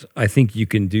ballads. I think you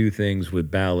can do things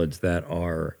with ballads that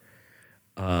are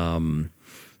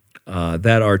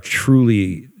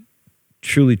truly,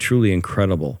 truly, truly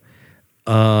incredible.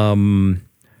 There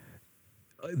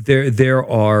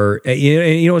are,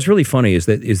 what's really funny is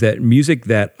that music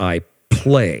that I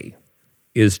play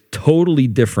is totally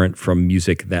different from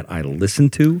music that I listen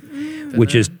to,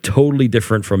 which is totally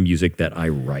different from music that I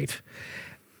write.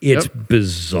 It's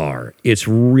bizarre. It's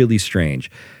really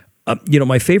strange.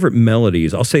 My favorite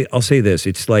melodies, I'll say this,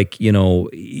 it's like,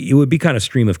 it would be kind of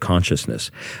stream of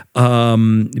consciousness,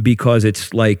 because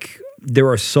it's like,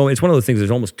 it's one of those things,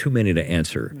 there's almost too many to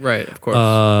answer. Right, of course.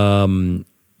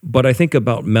 But I think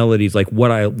about melodies, like what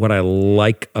I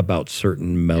like about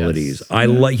certain melodies.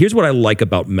 Yes. Here's what I like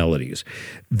about melodies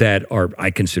that I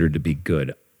consider to be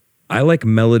good. I like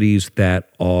melodies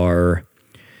that are,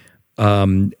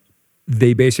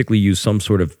 they basically use some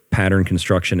sort of pattern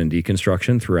construction and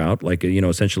deconstruction throughout. Like,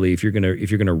 essentially, if you're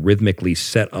gonna rhythmically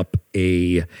set up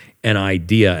an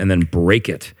idea and then break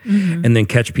it, and then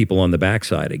catch people on the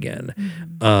backside again.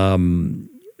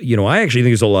 I actually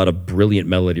think there's a lot of brilliant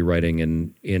melody writing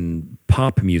in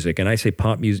pop music, and I say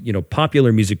pop music,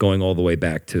 popular music going all the way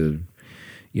back to,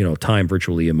 time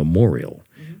virtually immemorial.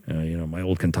 My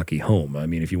old Kentucky home. I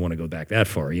mean, if you want to go back that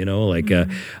far,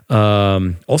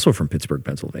 also from Pittsburgh,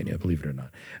 Pennsylvania, believe it or not,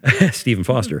 Stephen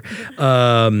Foster.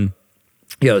 So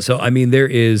I mean, there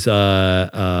is,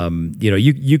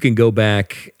 you can go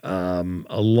back a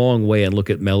long way and look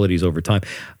at melodies over time.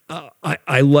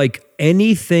 I like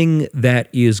anything that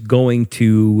is going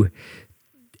to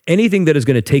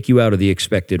take you out of the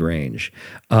expected range.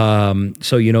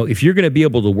 So, if you're going to be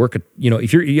able to work,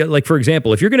 if you're like, for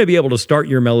example, if you're going to be able to start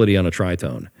your melody on a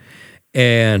tritone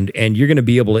and you're going to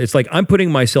be able to, it's like I'm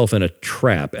putting myself in a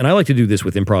trap, and I like to do this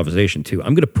with improvisation too.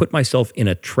 I'm going to put myself in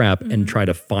a trap and try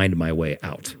to find my way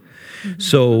out.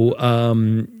 So, I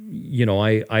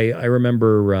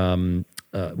remember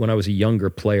when I was a younger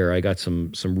player, I got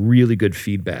some really good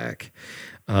feedback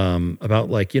about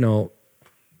like,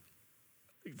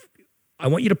 I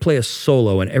want you to play a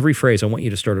solo, and every phrase, I want you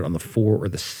to start it on the 4 or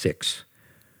the 6.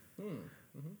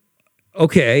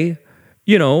 Okay,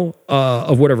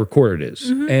 of whatever chord it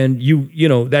is. And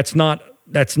that's not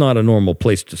a normal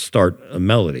place to start a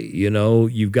melody.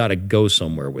 You've got to go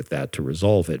somewhere with that to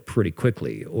resolve it pretty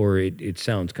quickly, or it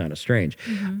sounds kind of strange.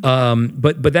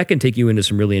 But that can take you into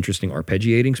some really interesting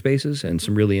arpeggiating spaces and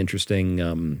some really interesting,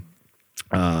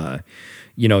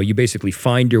 you basically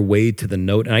find your way to the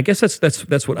note. And I guess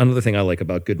that's what another thing I like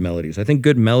about good melodies. I think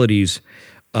good melodies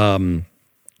don't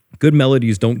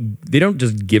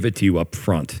just give it to you up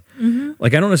front.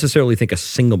 Like, I don't necessarily think a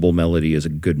singable melody is a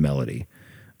good melody.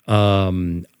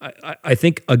 I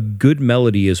think a good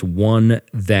melody is one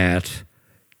that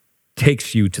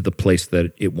takes you to the place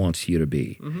that it wants you to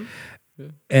be.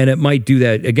 And it might do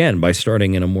that, again, by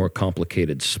starting in a more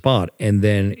complicated spot. And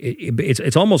then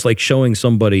it's almost like showing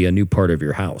somebody a new part of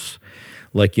your house.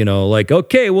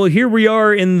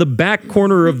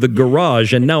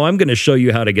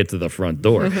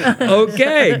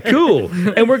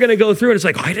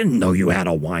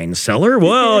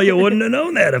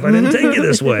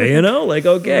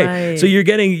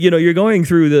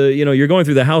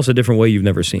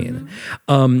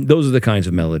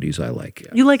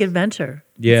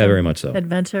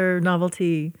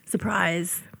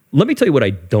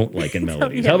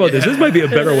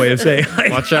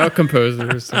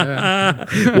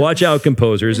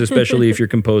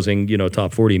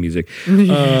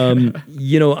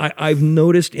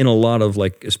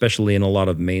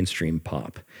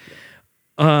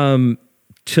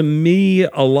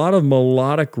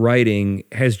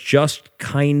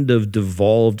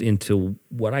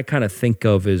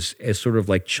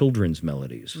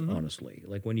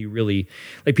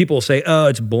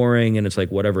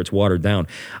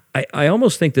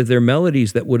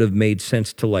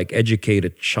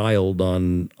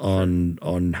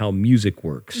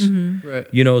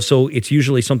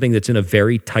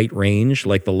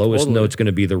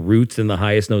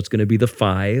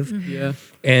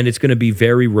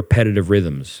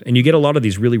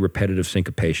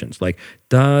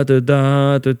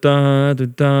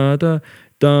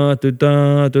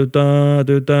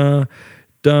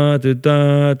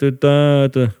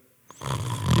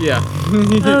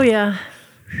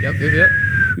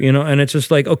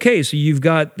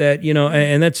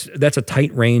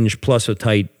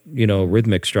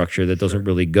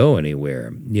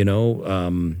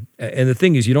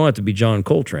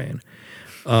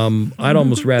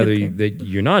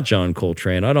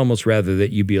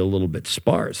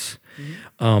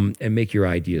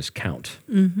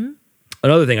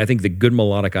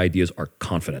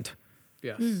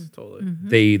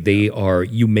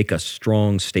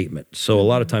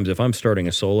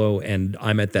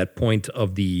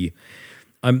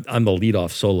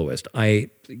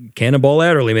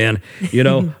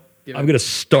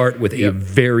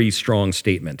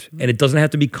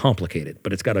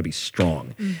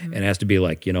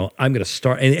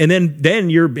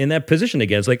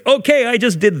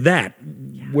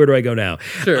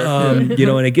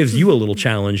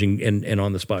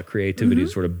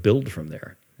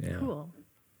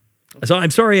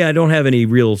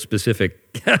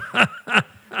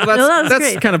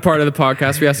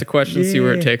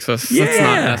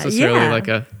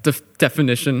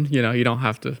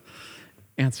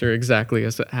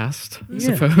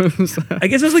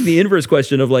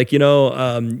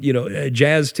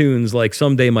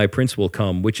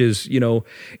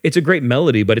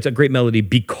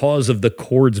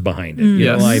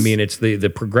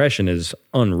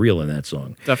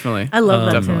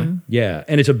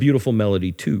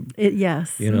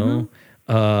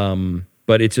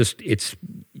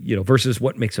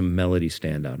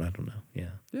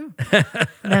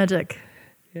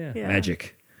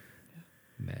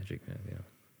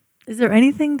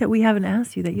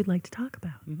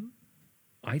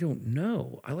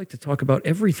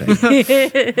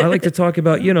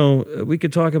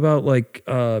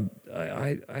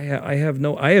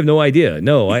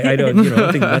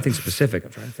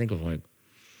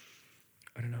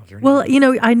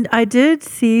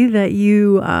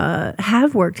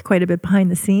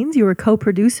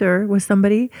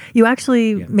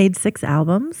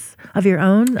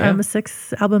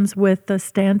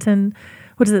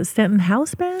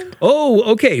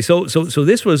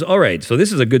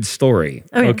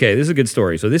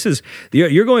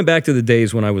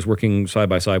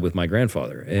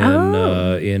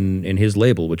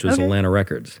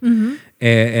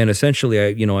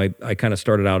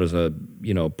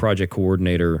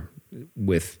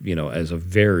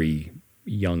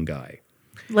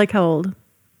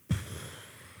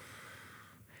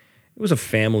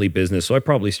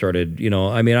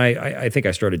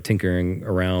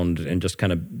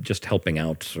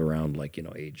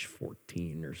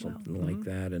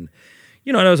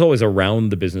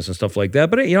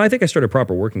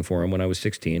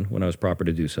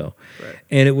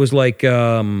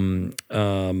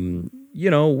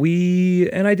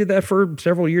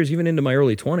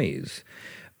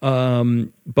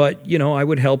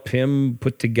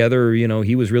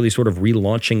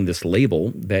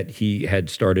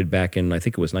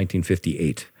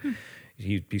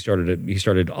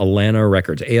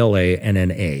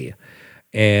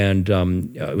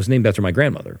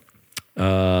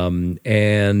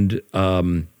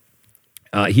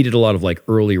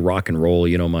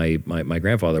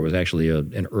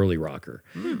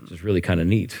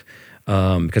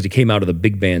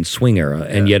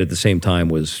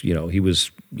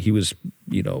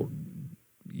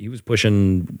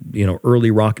 pushing,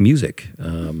 early rock music.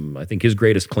 I think his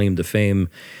greatest claim to fame,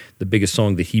 the biggest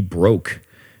song that he broke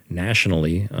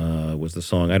nationally, was the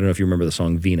song. I don't know if you remember the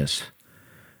song Venus.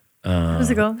 How does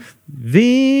it go?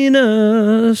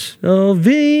 Venus, oh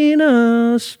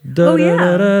Venus. Oh, yeah.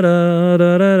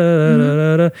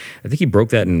 I think he broke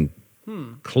that in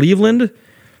Cleveland.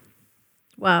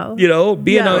 Wow.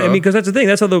 Because that's the thing.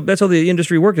 That's how the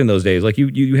industry worked in those days. Like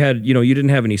you had, you didn't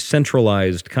have any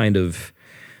centralized kind of,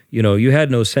 you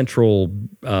had no central,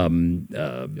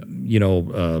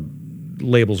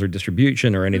 labels or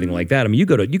distribution or anything like that. I mean, you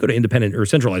go to independent or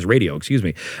centralized radio, excuse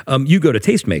me. You go to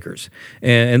tastemakers,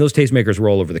 and those tastemakers were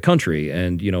all over the country.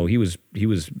 And he was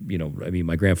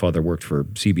my grandfather worked for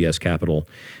CBS Capital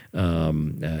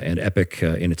and Epic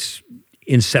in its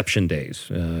inception days.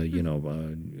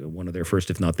 One of their first,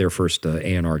 if not their first,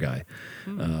 A&R guy,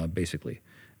 basically.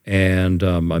 And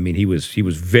he was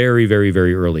very, very,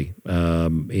 very early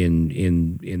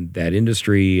in that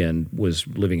industry, and was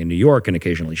living in New York and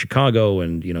occasionally Chicago.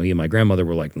 And he and my grandmother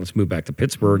were like, let's move back to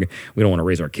Pittsburgh. We don't want to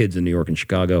raise our kids in New York and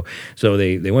Chicago. So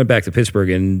they went back to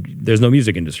Pittsburgh, and there's no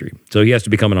music industry, so he has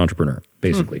to become an entrepreneur,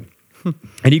 basically.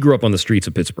 And he grew up on the streets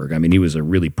of Pittsburgh. I mean, he was a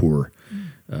really poor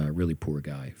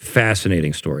guy.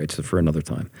 Fascinating story. It's for another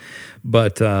time.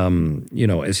 But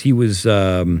as he was.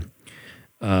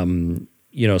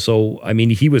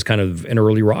 He was kind of an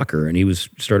early rocker, and he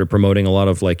started promoting a lot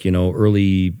of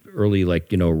early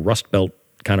Rust Belt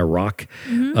kind of rock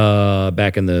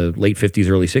back in the late 50s,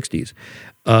 early 60s.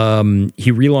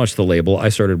 He relaunched the label. I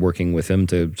started working with him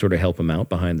to sort of help him out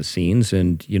behind the scenes,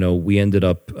 and we ended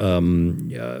up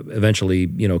eventually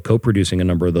co-producing a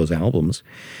number of those albums.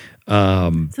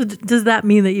 So does that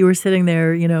mean that you were sitting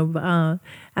there,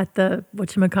 at the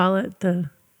whatchamacallit,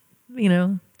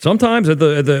 Sometimes in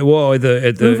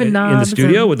the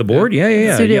studio with the board,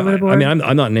 yeah. Studio with the board. I mean,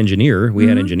 I'm not an engineer. We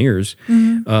had engineers,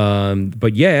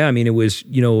 but yeah, I mean, it was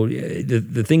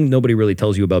the thing nobody really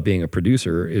tells you about being a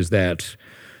producer is that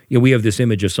we have this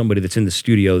image of somebody that's in the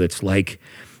studio that's like,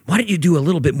 why don't you do a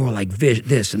little bit more like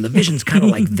this, and the vision's kind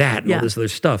of like that, and all this other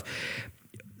stuff.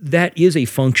 That is a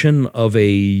function of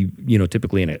a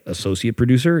typically an associate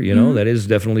producer. That is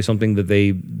definitely something that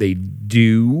they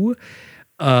do.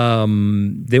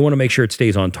 They want to make sure it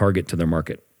stays on target to their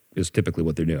market is typically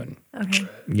what they're doing. Okay.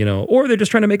 Or they're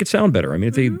just trying to make it sound better. I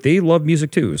mean, they love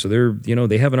music too, so they're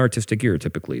they have an artistic ear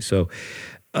typically. So,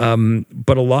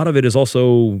 but a lot of it is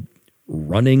also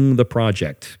running the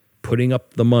project, putting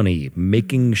up the money,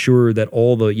 making sure that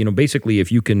all the basically,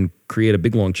 if you can create a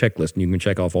big long checklist and you can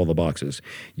check off all the boxes,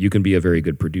 you can be a very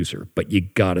good producer. But you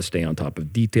got to stay on top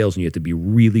of details, and you have to be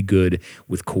really good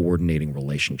with coordinating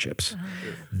relationships.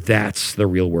 That's the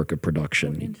real work of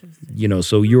production.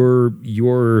 So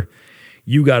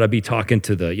you got to be talking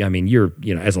to you're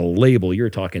as a label,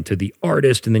 you're talking to the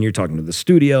artist, and then you're talking to the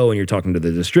studio, and you're talking to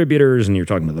the distributors, and you're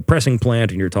talking to the pressing plant,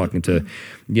 and you're talking to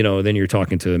then you're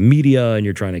talking to media, and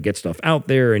you're trying to get stuff out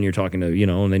there, and you're talking to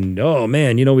and then, oh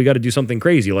man, we got to do something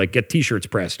crazy like get t-shirts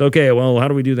pressed. Okay, well, how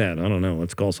do we do that? I don't know,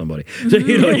 let's call somebody. So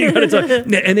you got to talk,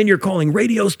 and then you're calling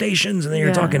radio stations, and then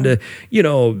you're talking to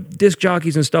disc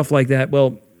jockeys and stuff like that.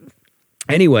 Well,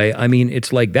 anyway, I mean,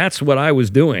 it's like that's what I was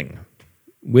doing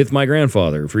with my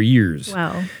grandfather for years.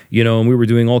 Wow. And we were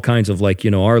doing all kinds of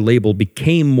our label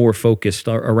became more focused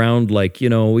around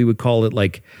we would call it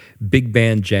like big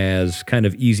band jazz, kind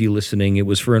of easy listening. It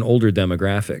was for an older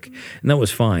demographic, and that was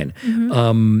fine.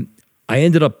 I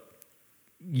ended up,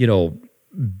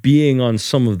 being on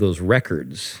some of those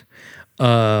records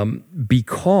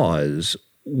because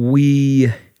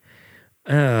we...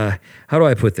 how do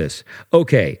I put this?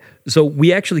 Okay, so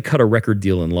we actually cut a record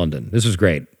deal in London. This was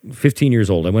great. 15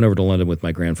 years old, I went over to London with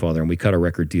my grandfather, and we cut a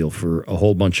record deal for a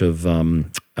whole bunch of,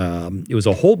 it was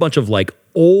a whole bunch of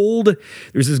old,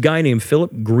 there's this guy named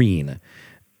Philip Green,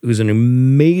 who's an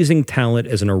amazing talent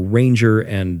as an arranger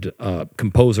and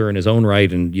composer in his own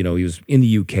right. And, he was in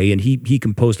the UK, and he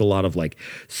composed a lot of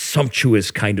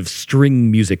sumptuous kind of string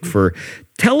music for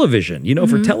television,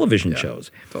 for television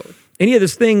shows. Totally. And he had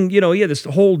this thing, he had this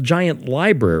whole giant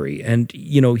library, and,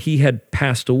 he had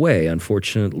passed away,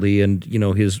 unfortunately. And,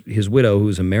 his widow,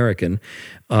 who's American,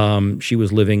 she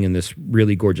was living in this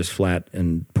really gorgeous flat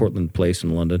in Portland Place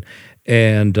in London.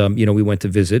 And, we went to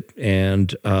visit,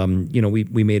 and,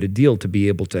 we made a deal to be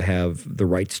able to have the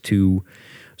rights to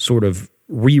sort of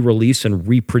re-release and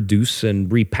reproduce and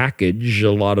repackage a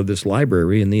lot of this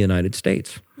library in the United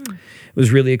States. It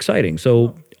was really exciting.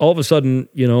 So all of a sudden,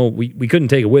 we couldn't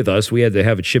take it with us. We had to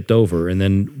have it shipped over. And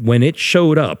then when it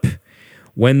showed up,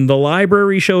 when the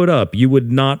library showed up, you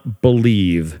would not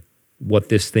believe what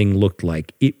this thing looked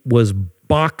like. It was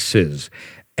boxes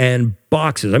and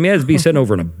boxes. I mean, it had to be sent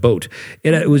over in a boat.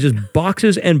 It was just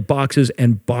boxes and boxes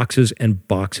and boxes and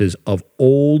boxes of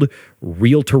old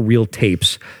reel-to-reel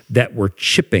tapes that were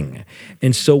chipping.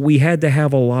 And so we had to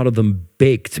have a lot of them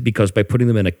baked, because by putting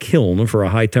them in a kiln for a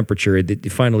high temperature,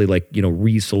 it finally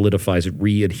re-solidifies, it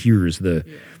re-adheres the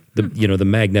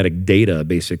magnetic data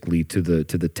basically to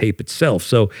the tape itself.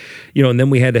 So, and then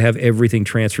we had to have everything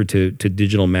transferred to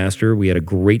digital master. We had a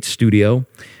great studio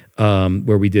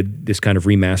where we did this kind of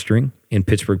remastering in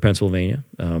Pittsburgh, Pennsylvania.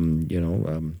 And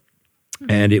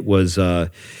it was, and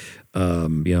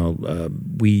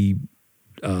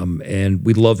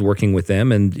we loved working with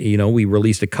them. And, we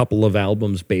released a couple of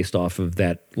albums based off of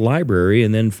that library.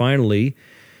 And then finally,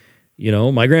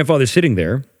 my grandfather's sitting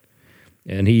there,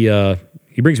 and he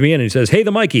brings me in and he says, "Hey,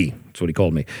 the Mikey." That's what he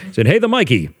called me. He said, "Hey, the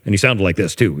Mikey." And he sounded like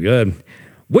this too.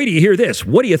 "Wait till you hear this.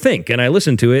 What do you think?" And I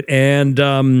listened to it, and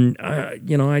I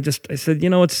said,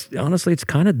 it's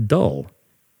kind of dull.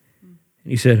 And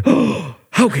he said, "Oh,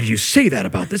 how could you say that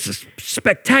about this? This is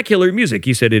spectacular music."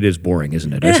 He said, "It is boring,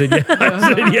 isn't it?" I said,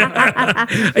 "Yeah."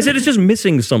 I said, "It's just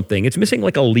missing something. It's missing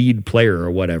like a lead player or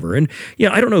whatever." And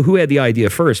I don't know who had the idea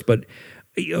first, but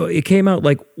it came out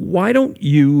like, why don't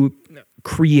you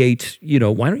create,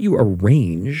 why don't you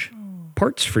arrange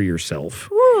parts for yourself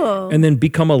and then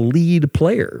become a lead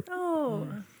player?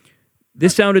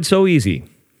 This sounded so easy.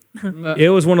 It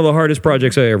was one of the hardest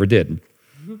projects I ever did.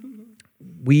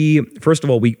 First of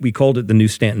all, we called it the New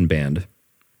Stanton Band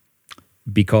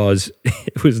because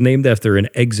it was named after an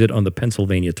exit on the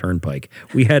Pennsylvania Turnpike.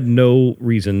 We had no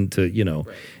reason to,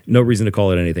 no reason to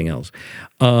call it anything else.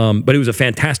 But it was a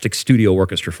fantastic studio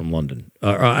orchestra from London.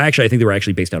 Actually, I think they were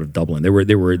actually based out of Dublin. They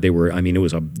were. I mean, it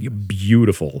was a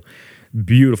beautiful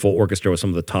orchestra with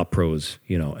some of the top pros,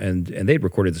 and they'd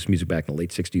recorded this music back in the late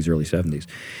 60s, early 70s.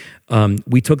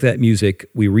 We took that music,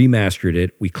 we remastered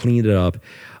it, we cleaned it up.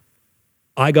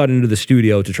 I got into the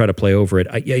studio to try to play over it.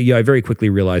 I very quickly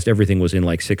realized everything was in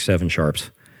like 6/7 sharps.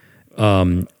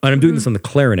 And I'm doing this on the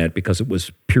clarinet because it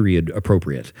was period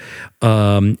appropriate.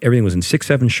 Everything was in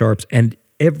 6/7 sharps, and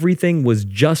everything was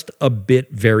just a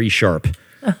bit very sharp.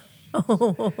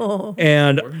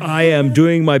 And I am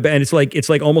doing my best, and it's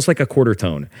like almost like a quarter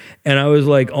tone. And I was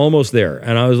like almost there,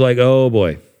 and I was like, oh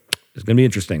boy, it's going to be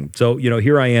interesting. So,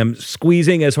 here I am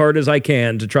squeezing as hard as I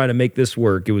can to try to make this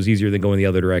work. It was easier than going the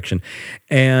other direction.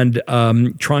 And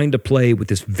trying to play with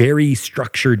this very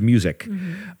structured music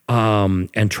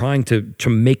and trying to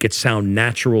make it sound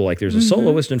natural, like there's a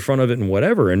soloist in front of it and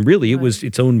whatever. And really, it was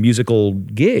its own musical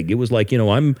gig. It was like,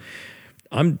 I'm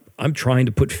trying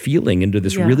to put feeling into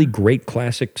this really great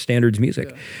classic standards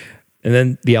music. Yeah. And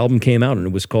then the album came out, and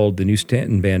it was called The New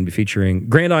Stanton Band, featuring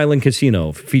Grand Island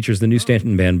Casino, features the New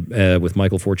Stanton Band with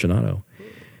Michael Fortunato.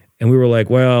 And we were like,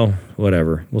 well,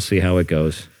 whatever. We'll see how it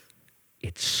goes.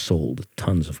 It sold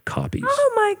tons of copies.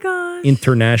 Oh, my gosh.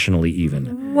 Internationally,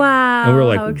 even. Wow. And we were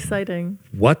like, how exciting.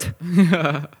 What?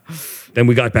 Then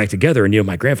we got back together, and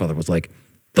my grandfather was like,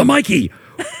 "The Mikey!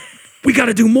 We got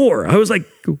to do more." I was like,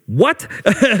 "What?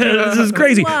 This is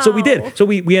crazy." Wow. So we did. So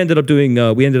we ended up doing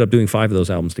 5 of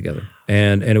those albums together,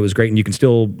 and it was great. And you can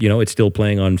still, it's still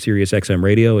playing on Sirius XM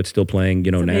radio. It's still playing,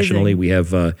 nationally. We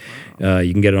have you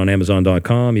can get it on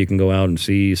Amazon.com. You can go out and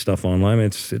see stuff online.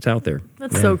 It's out there.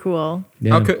 That's so cool.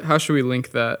 Yeah. How should we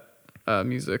link that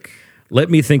music? Let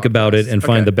me think about it and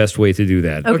find the best way to do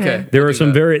that. Okay. There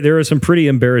are some pretty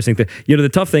embarrassing things. The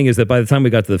tough thing is that by the time we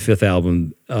got to the 5th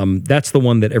album, that's the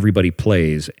one that everybody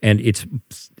plays, and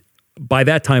by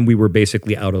that time we were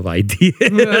basically out of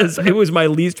ideas. It was my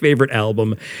least favorite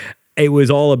album. It was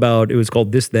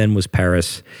called This Then Was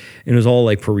Paris, and it was all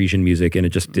like Parisian music, and it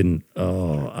just didn't.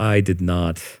 I did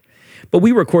not. But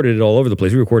we recorded it all over the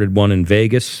place. We recorded one in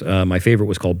Vegas. My favorite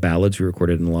was called Ballads. We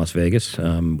recorded it in Las Vegas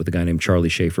with a guy named Charlie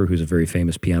Schaefer, who's a very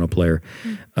famous piano player.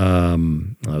 I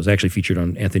was actually featured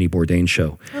on Anthony Bourdain's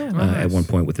show at one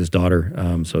point with his daughter.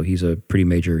 So he's a pretty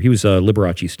major. He was a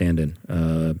Liberace stand-in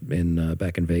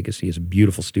back in Vegas. He has a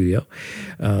beautiful studio.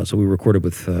 So we recorded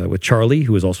with Charlie,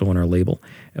 who was also on our label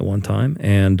at one time,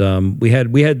 and we had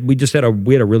a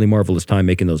really marvelous time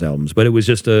making those albums. But it was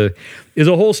just a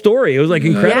whole story. It was like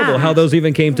incredible how those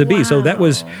even came to be. So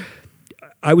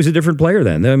I was a different player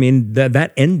then. I mean,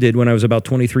 that ended when I was about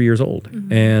 23 years old.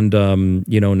 And,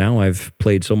 now I've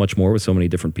played so much more with so many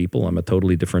different people. I'm a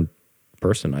totally different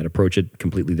person. I'd approach it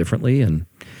completely differently. And,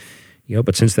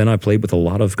 but since then I've played with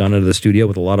gone into the studio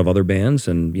with a lot of other bands.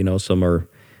 And,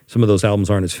 some of those albums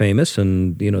aren't as famous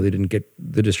and, they didn't get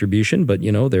the distribution, but,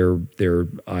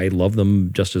 I love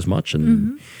them just as much.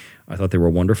 And I thought they were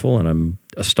wonderful. And I'm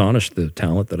astonished the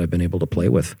talent that I've been able to play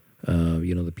with.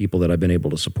 The people that I've been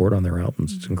able to support on their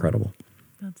albums. It's incredible.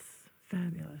 That's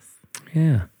Fabulous.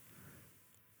 Yeah.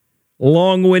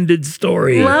 Long-winded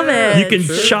story. Love it. You can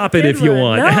chop it Good if you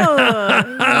one. want.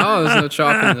 No. Oh, there's no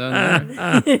chopping done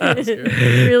there. That's good.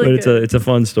 Really But good. it's a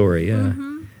fun story. Yeah.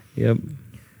 Yep.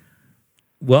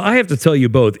 Well, I have to tell you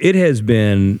both. It has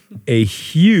been a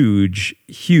huge,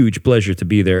 huge pleasure to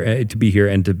be there, to be here,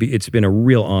 and it's been a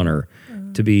real honor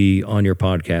to be on your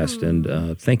podcast.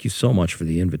 And thank you so much for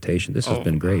the invitation. This has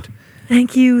been great.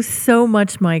 Thank you so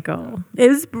much, Michael. It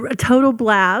was a total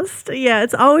blast. Yeah,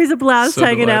 it's always a blast So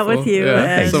hanging out with delightful. you.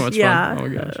 Yeah, And so much fun. yeah. Oh my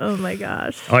gosh. Oh my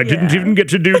gosh. I didn't Yeah. even get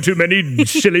to do too many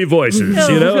silly voices, No.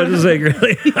 you know. I was like,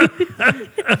 really.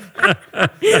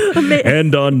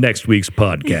 And on next week's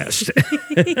podcast,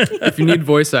 If you need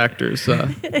voice actors,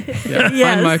 Yes.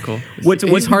 find Michael. What's-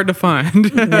 He's hard to find.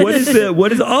 what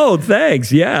is? Oh,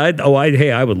 thanks. Yeah.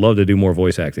 I would love to do more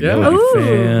voice acting. Yeah. That would be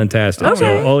Ooh. fantastic. Okay.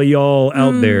 So all y'all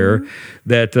out there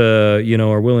that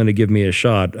are willing to give me a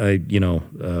shot,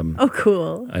 Oh,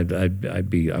 cool. I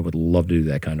would love to do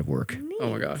that kind of work. Oh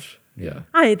my gosh. Yeah,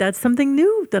 Hi, that's something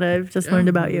new that I've just learned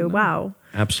about you. Wow.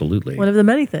 absolutely. One of the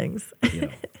many things.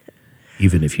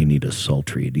 Even if you need a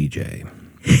sultry DJ,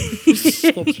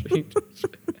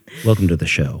 welcome to the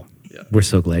show. Yeah. We're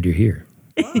so glad you're here.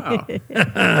 Wow. Oh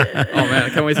man, I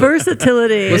can't wait to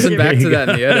Versatility. listen back to that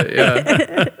in the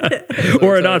edit. Yeah.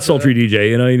 Or a not sultry DJ,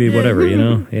 you need whatever,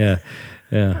 Yeah,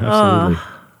 absolutely.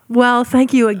 Well,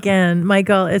 thank you again,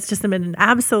 Michael. It's just been an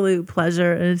absolute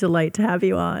pleasure and a delight to have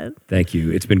you on. Thank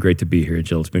you. It's been great to be here,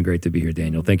 Jill. It's been great to be here,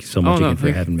 Daniel. Thank you so much again for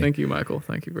having me. Thank you, Michael.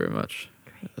 Thank you very much.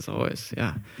 As always.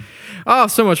 Yeah. Oh,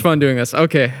 so much fun doing this.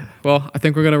 Okay. Well, I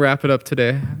think we're going to wrap it up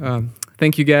today.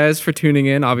 Thank you guys for tuning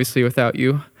in. Obviously, without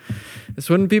you, this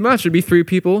wouldn't be much. It'd be 3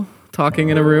 people talking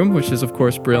in a room, which is, of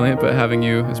course, brilliant, but having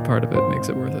you as part of it makes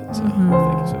it worth it. So thank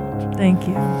you so much. Thank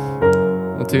you.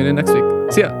 We'll tune in next week.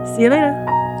 See ya. See you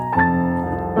later.